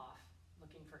butt off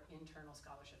looking for internal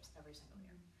scholarships every single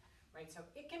year, right? So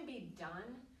it can be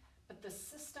done, but the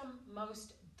system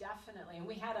most definitely, and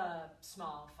we had a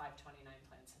small 529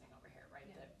 plan sitting over here, right,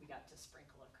 that we got to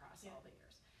sprinkle across all the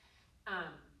years.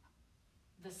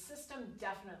 The system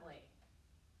definitely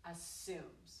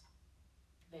assumes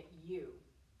that you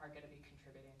are going to be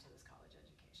contributing to this college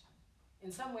education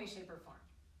in some way, shape, or form.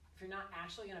 If you're not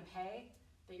actually going to pay,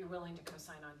 that you're willing to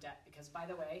co-sign on debt. Because by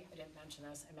the way, I didn't mention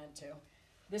this, I meant to.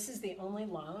 This is the only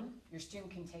loan your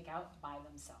student can take out by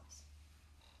themselves.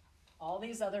 All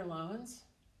these other loans,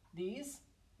 these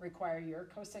require your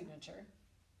co-signature.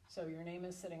 So your name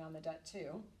is sitting on the debt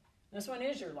too. This one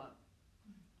is your loan,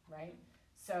 right?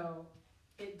 So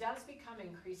it does become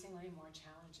increasingly more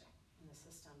challenging in the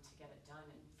system to get it done.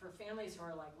 And for families who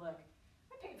are like, look,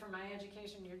 I paid for my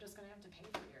education, you're just gonna have to pay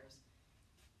for yours.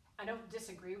 I don't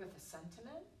disagree with the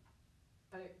sentiment,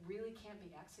 but it really can't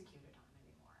be executed on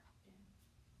anymore.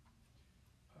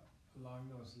 Along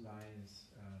those lines,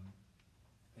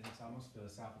 and it's almost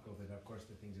philosophical, but of course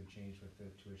the things have changed with the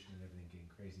tuition and everything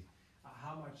getting crazy.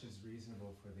 How much is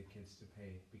reasonable for the kids to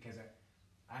pay? Because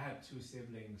I had two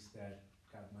siblings that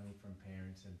got money from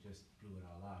parents and just blew it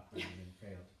all off and then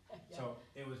failed. So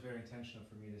it was very intentional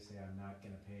for me to say, I'm not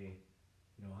gonna pay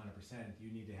 100%, you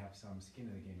need to have some skin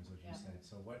in the game, is what you said.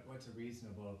 So what's a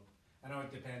reasonable, I know it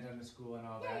depends on the school and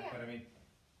all that, but I mean,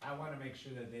 I want to make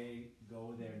sure that they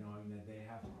go there knowing that they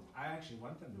have, I actually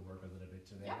want them to work a little bit,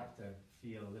 so they have to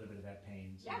feel a little bit of that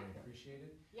pain, so they appreciate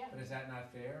it. But is that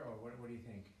not fair, or what do you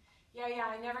think? Yeah,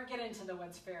 I never get into the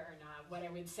what's fair or not. What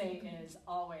I would say is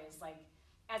always, like,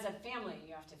 as a family,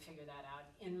 you have to figure that out.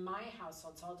 In my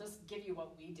household, so I'll just give you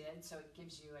what we did, so it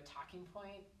gives you a talking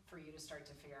point for you to start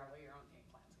to figure out what your own game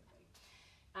plan is going to be.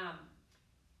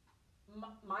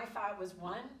 My thought was,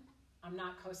 one, I'm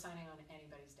not co-signing on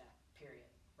anybody's debt, period,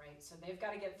 right? So they've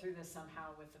got to get through this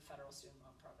somehow with the federal student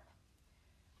loan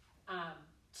program.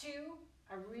 Two,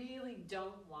 I really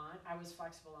don't want, I was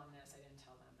flexible on this, I didn't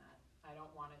tell them that. I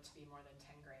don't want it to be more than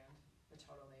 10 grand, the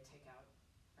total they take out,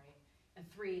 right? And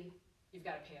three, you've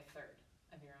got to pay a third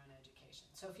of your own education.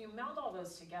 So if you meld all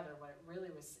those together, what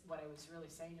I was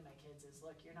really saying to my kids is,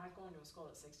 look, you're not going to a school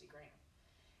at 60 grand.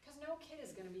 Because no kid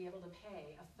is going to be able to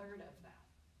pay a third of that.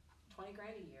 20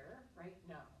 grand a year, right?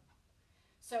 No.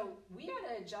 So we had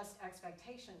to adjust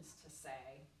expectations to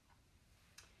say,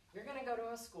 you're going to go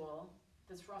to a school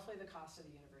that's roughly the cost of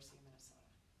the University of Minnesota.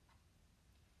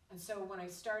 And so when I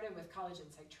started with College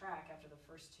Insight Track, after the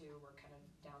first two were kind of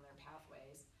down their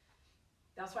pathways,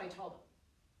 that's why I told them,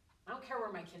 I don't care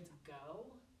where my kids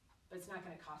go, but it's not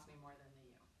going to cost me more than the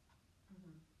U.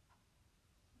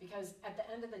 Because at the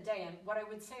end of the day, and what I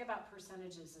would say about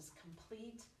percentages is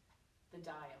complete the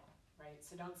dial, right?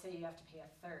 So don't say you have to pay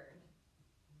a third,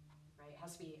 right? It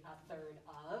has to be a third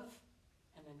of,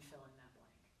 and then fill in that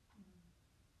blank,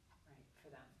 right, for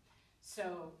them.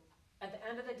 So at the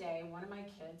end of the day, one of my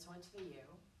kids went to the U,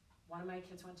 one of my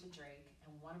kids went to Drake,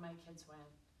 and one of my kids went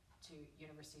to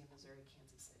University of Missouri,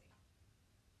 Kansas City.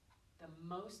 The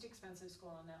most expensive school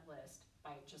on that list,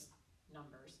 by just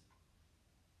numbers,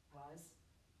 was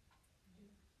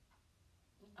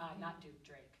not Duke,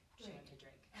 Drake. She went to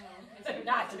Drake. Oh,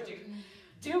 not to Duke.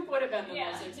 Duke would have been the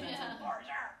most expensive for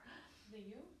sure. The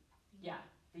U? Yeah,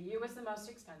 the U was the most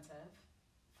expensive,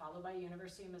 followed by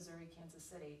University of Missouri, Kansas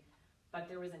City, but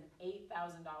there was an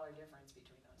 $8,000 difference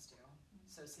between those two,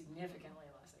 so significantly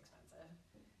less expensive,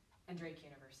 and Drake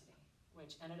University,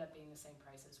 which ended up being the same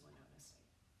price as Winona State.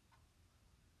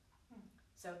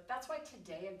 So that's why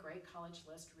today a great college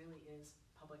list really is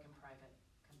public and private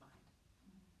combined.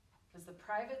 Because the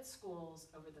private schools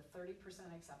over the 30%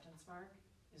 acceptance mark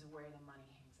is where the money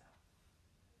hangs out.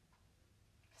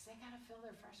 Because they gotta fill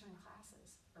their freshman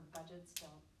classes or budgets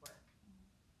don't work.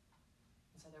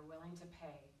 And so they're willing to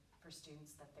pay for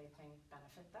students that they think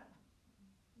benefit them.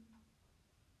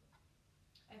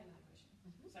 I have another question.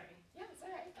 Sorry. Yeah, it's all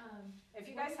right. If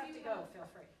you what guys if have you to go, have- feel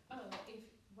free.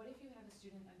 What if you have a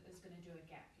student that is gonna do a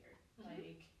gap year?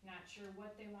 Like, not sure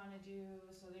what they wanna do,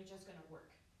 so they're just gonna work.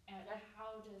 And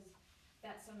how does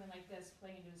that, someone like this,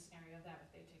 play into a scenario of that if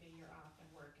they take a year off and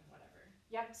work and whatever?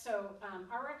 Yep, so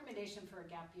our recommendation for a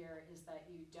gap year is that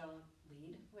you don't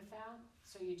lead with that.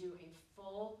 So you do a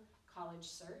full college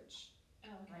search,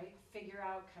 Oh, okay. right? Figure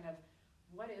out kind of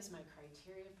what is my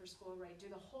criteria for school, right? Do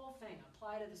the whole thing,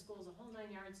 apply to the schools, the whole 9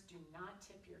 yards. Do not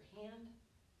tip your hand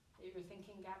that you're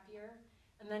thinking gap year.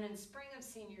 And then in spring of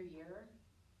senior year,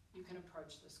 you can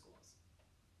approach the schools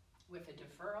with a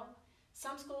deferral.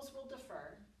 Some schools will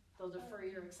defer. They'll defer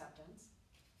your acceptance.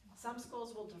 Some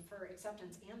schools will defer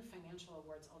acceptance and financial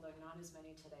awards, although not as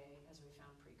many today as we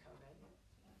found pre-COVID.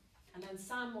 And then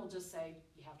some will just say,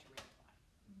 you have to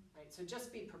reapply, right? So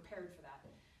just be prepared for that.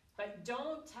 But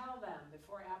don't tell them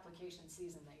before application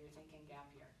season that you're thinking gap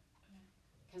year.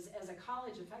 Because as a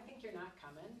college, if I think you're not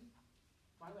coming,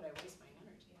 why would I waste my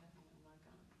energy? Yeah. I'm not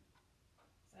going.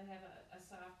 So I have a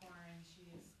sophomore, and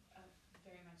she's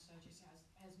very much so just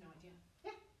has no idea.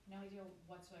 Yeah. No idea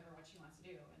whatsoever what she wants to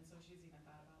do, and so she's even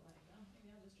thought about like, oh,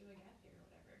 maybe I'll just do a gap year or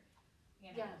whatever.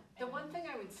 You know? Yeah, the and- one thing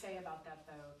I would say about that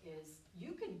though is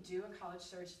you could do a college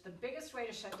search. The biggest way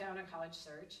to shut down a college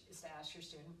search is to ask your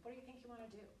student, what do you think you want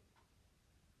to do?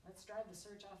 Let's drive the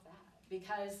search off that.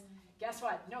 Because guess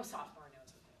what? No sophomore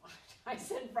knows what they want. I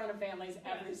sit in front of families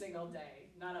every single day.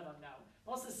 None of them know.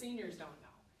 Most of the seniors don't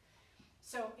know.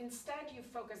 So instead you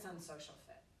focus on social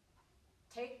fit.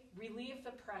 Relieve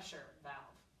the pressure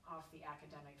valve off the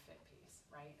academic fit piece,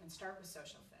 right? And start with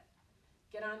social fit.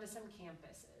 Get onto some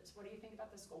campuses. What do you think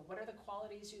about the school? What are the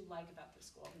qualities you like about the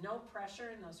school? No pressure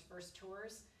in those first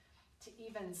tours to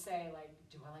even say like,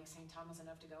 do I like St. Thomas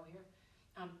enough to go here?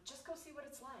 Just go see what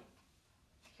it's like.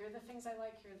 Here are the things I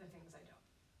like, here are the things I don't.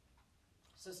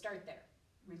 So start there.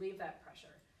 Relieve that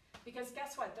pressure. Because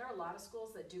guess what? There are a lot of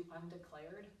schools that do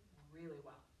undeclared really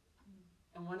well.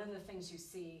 And one of the things you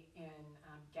see in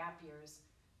gap years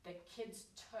that kids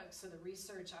took, so the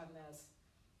research on this,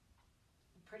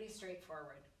 pretty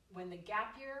straightforward. When the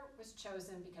gap year was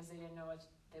chosen because they didn't know what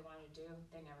they wanted to do,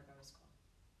 they never go to school.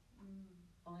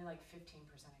 Only like 15%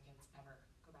 of kids ever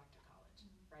go back to college,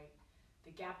 right?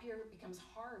 The gap year becomes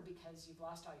hard because you've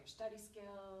lost all your study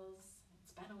skills,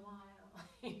 it's been a while,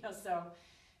 so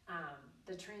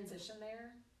the transition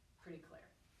there, pretty clear.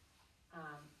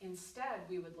 Instead,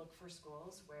 we would look for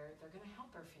schools where they're gonna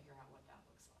help her figure out what that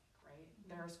looks like, right?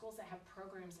 There are schools that have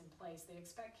programs in place, they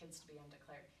expect kids to be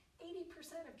undeclared.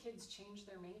 80% of kids change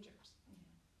their majors.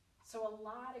 So a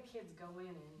lot of kids go in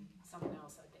and something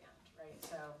else at the end, right?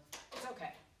 So it's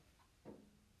okay.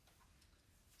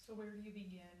 So where do you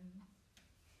begin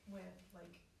with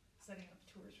like setting up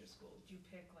tours for schools? Do you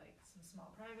pick like some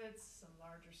small privates, some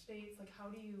larger states? Like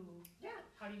how do you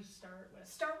start with?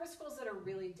 Start with schools that are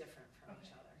really different from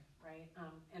each Okay. other, right?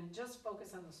 And just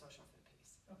focus on the social fit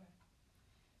piece. Okay.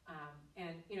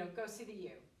 And go see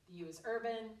the U. The U is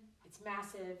urban, it's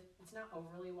massive, it's not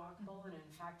overly walkable, and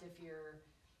in fact if you're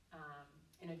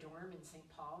in a dorm in St.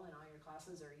 Paul and all your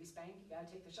classes are East Bank, you gotta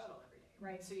take the shuttle every day,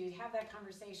 right? So you have that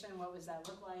conversation, what does that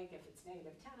look like if it's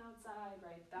 -10 outside,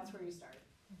 right? That's where you start.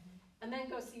 And then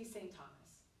go see St.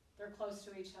 Thomas. They're close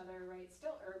to each other, right?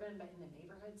 Still urban, but in the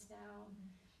neighborhoods now.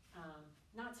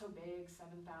 Not so big,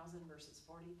 7,000 versus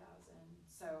 40,000.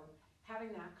 So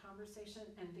having that conversation,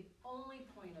 and the only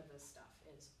point of this stuff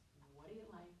is, what do you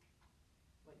like?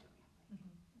 What don't you like?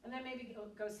 And then maybe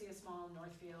go see a small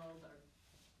Northfield or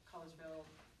Collegeville,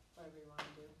 whatever you want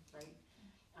to do, right?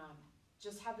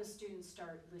 Just have the students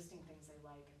start listing things they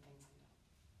like and things they don't.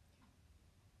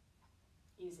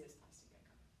 Easiest place to get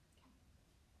going.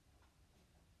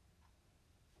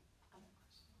 Other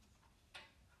questions?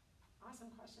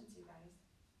 Awesome questions, you guys.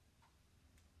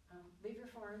 Leave your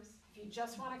forms. If you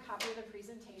just want a copy of the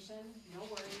presentation, no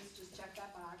worries, just check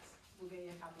that box. We'll get you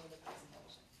a copy of the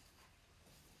presentation.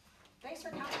 Thanks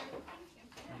for coming. Thank you.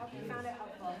 I hope you found it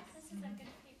helpful. This is a good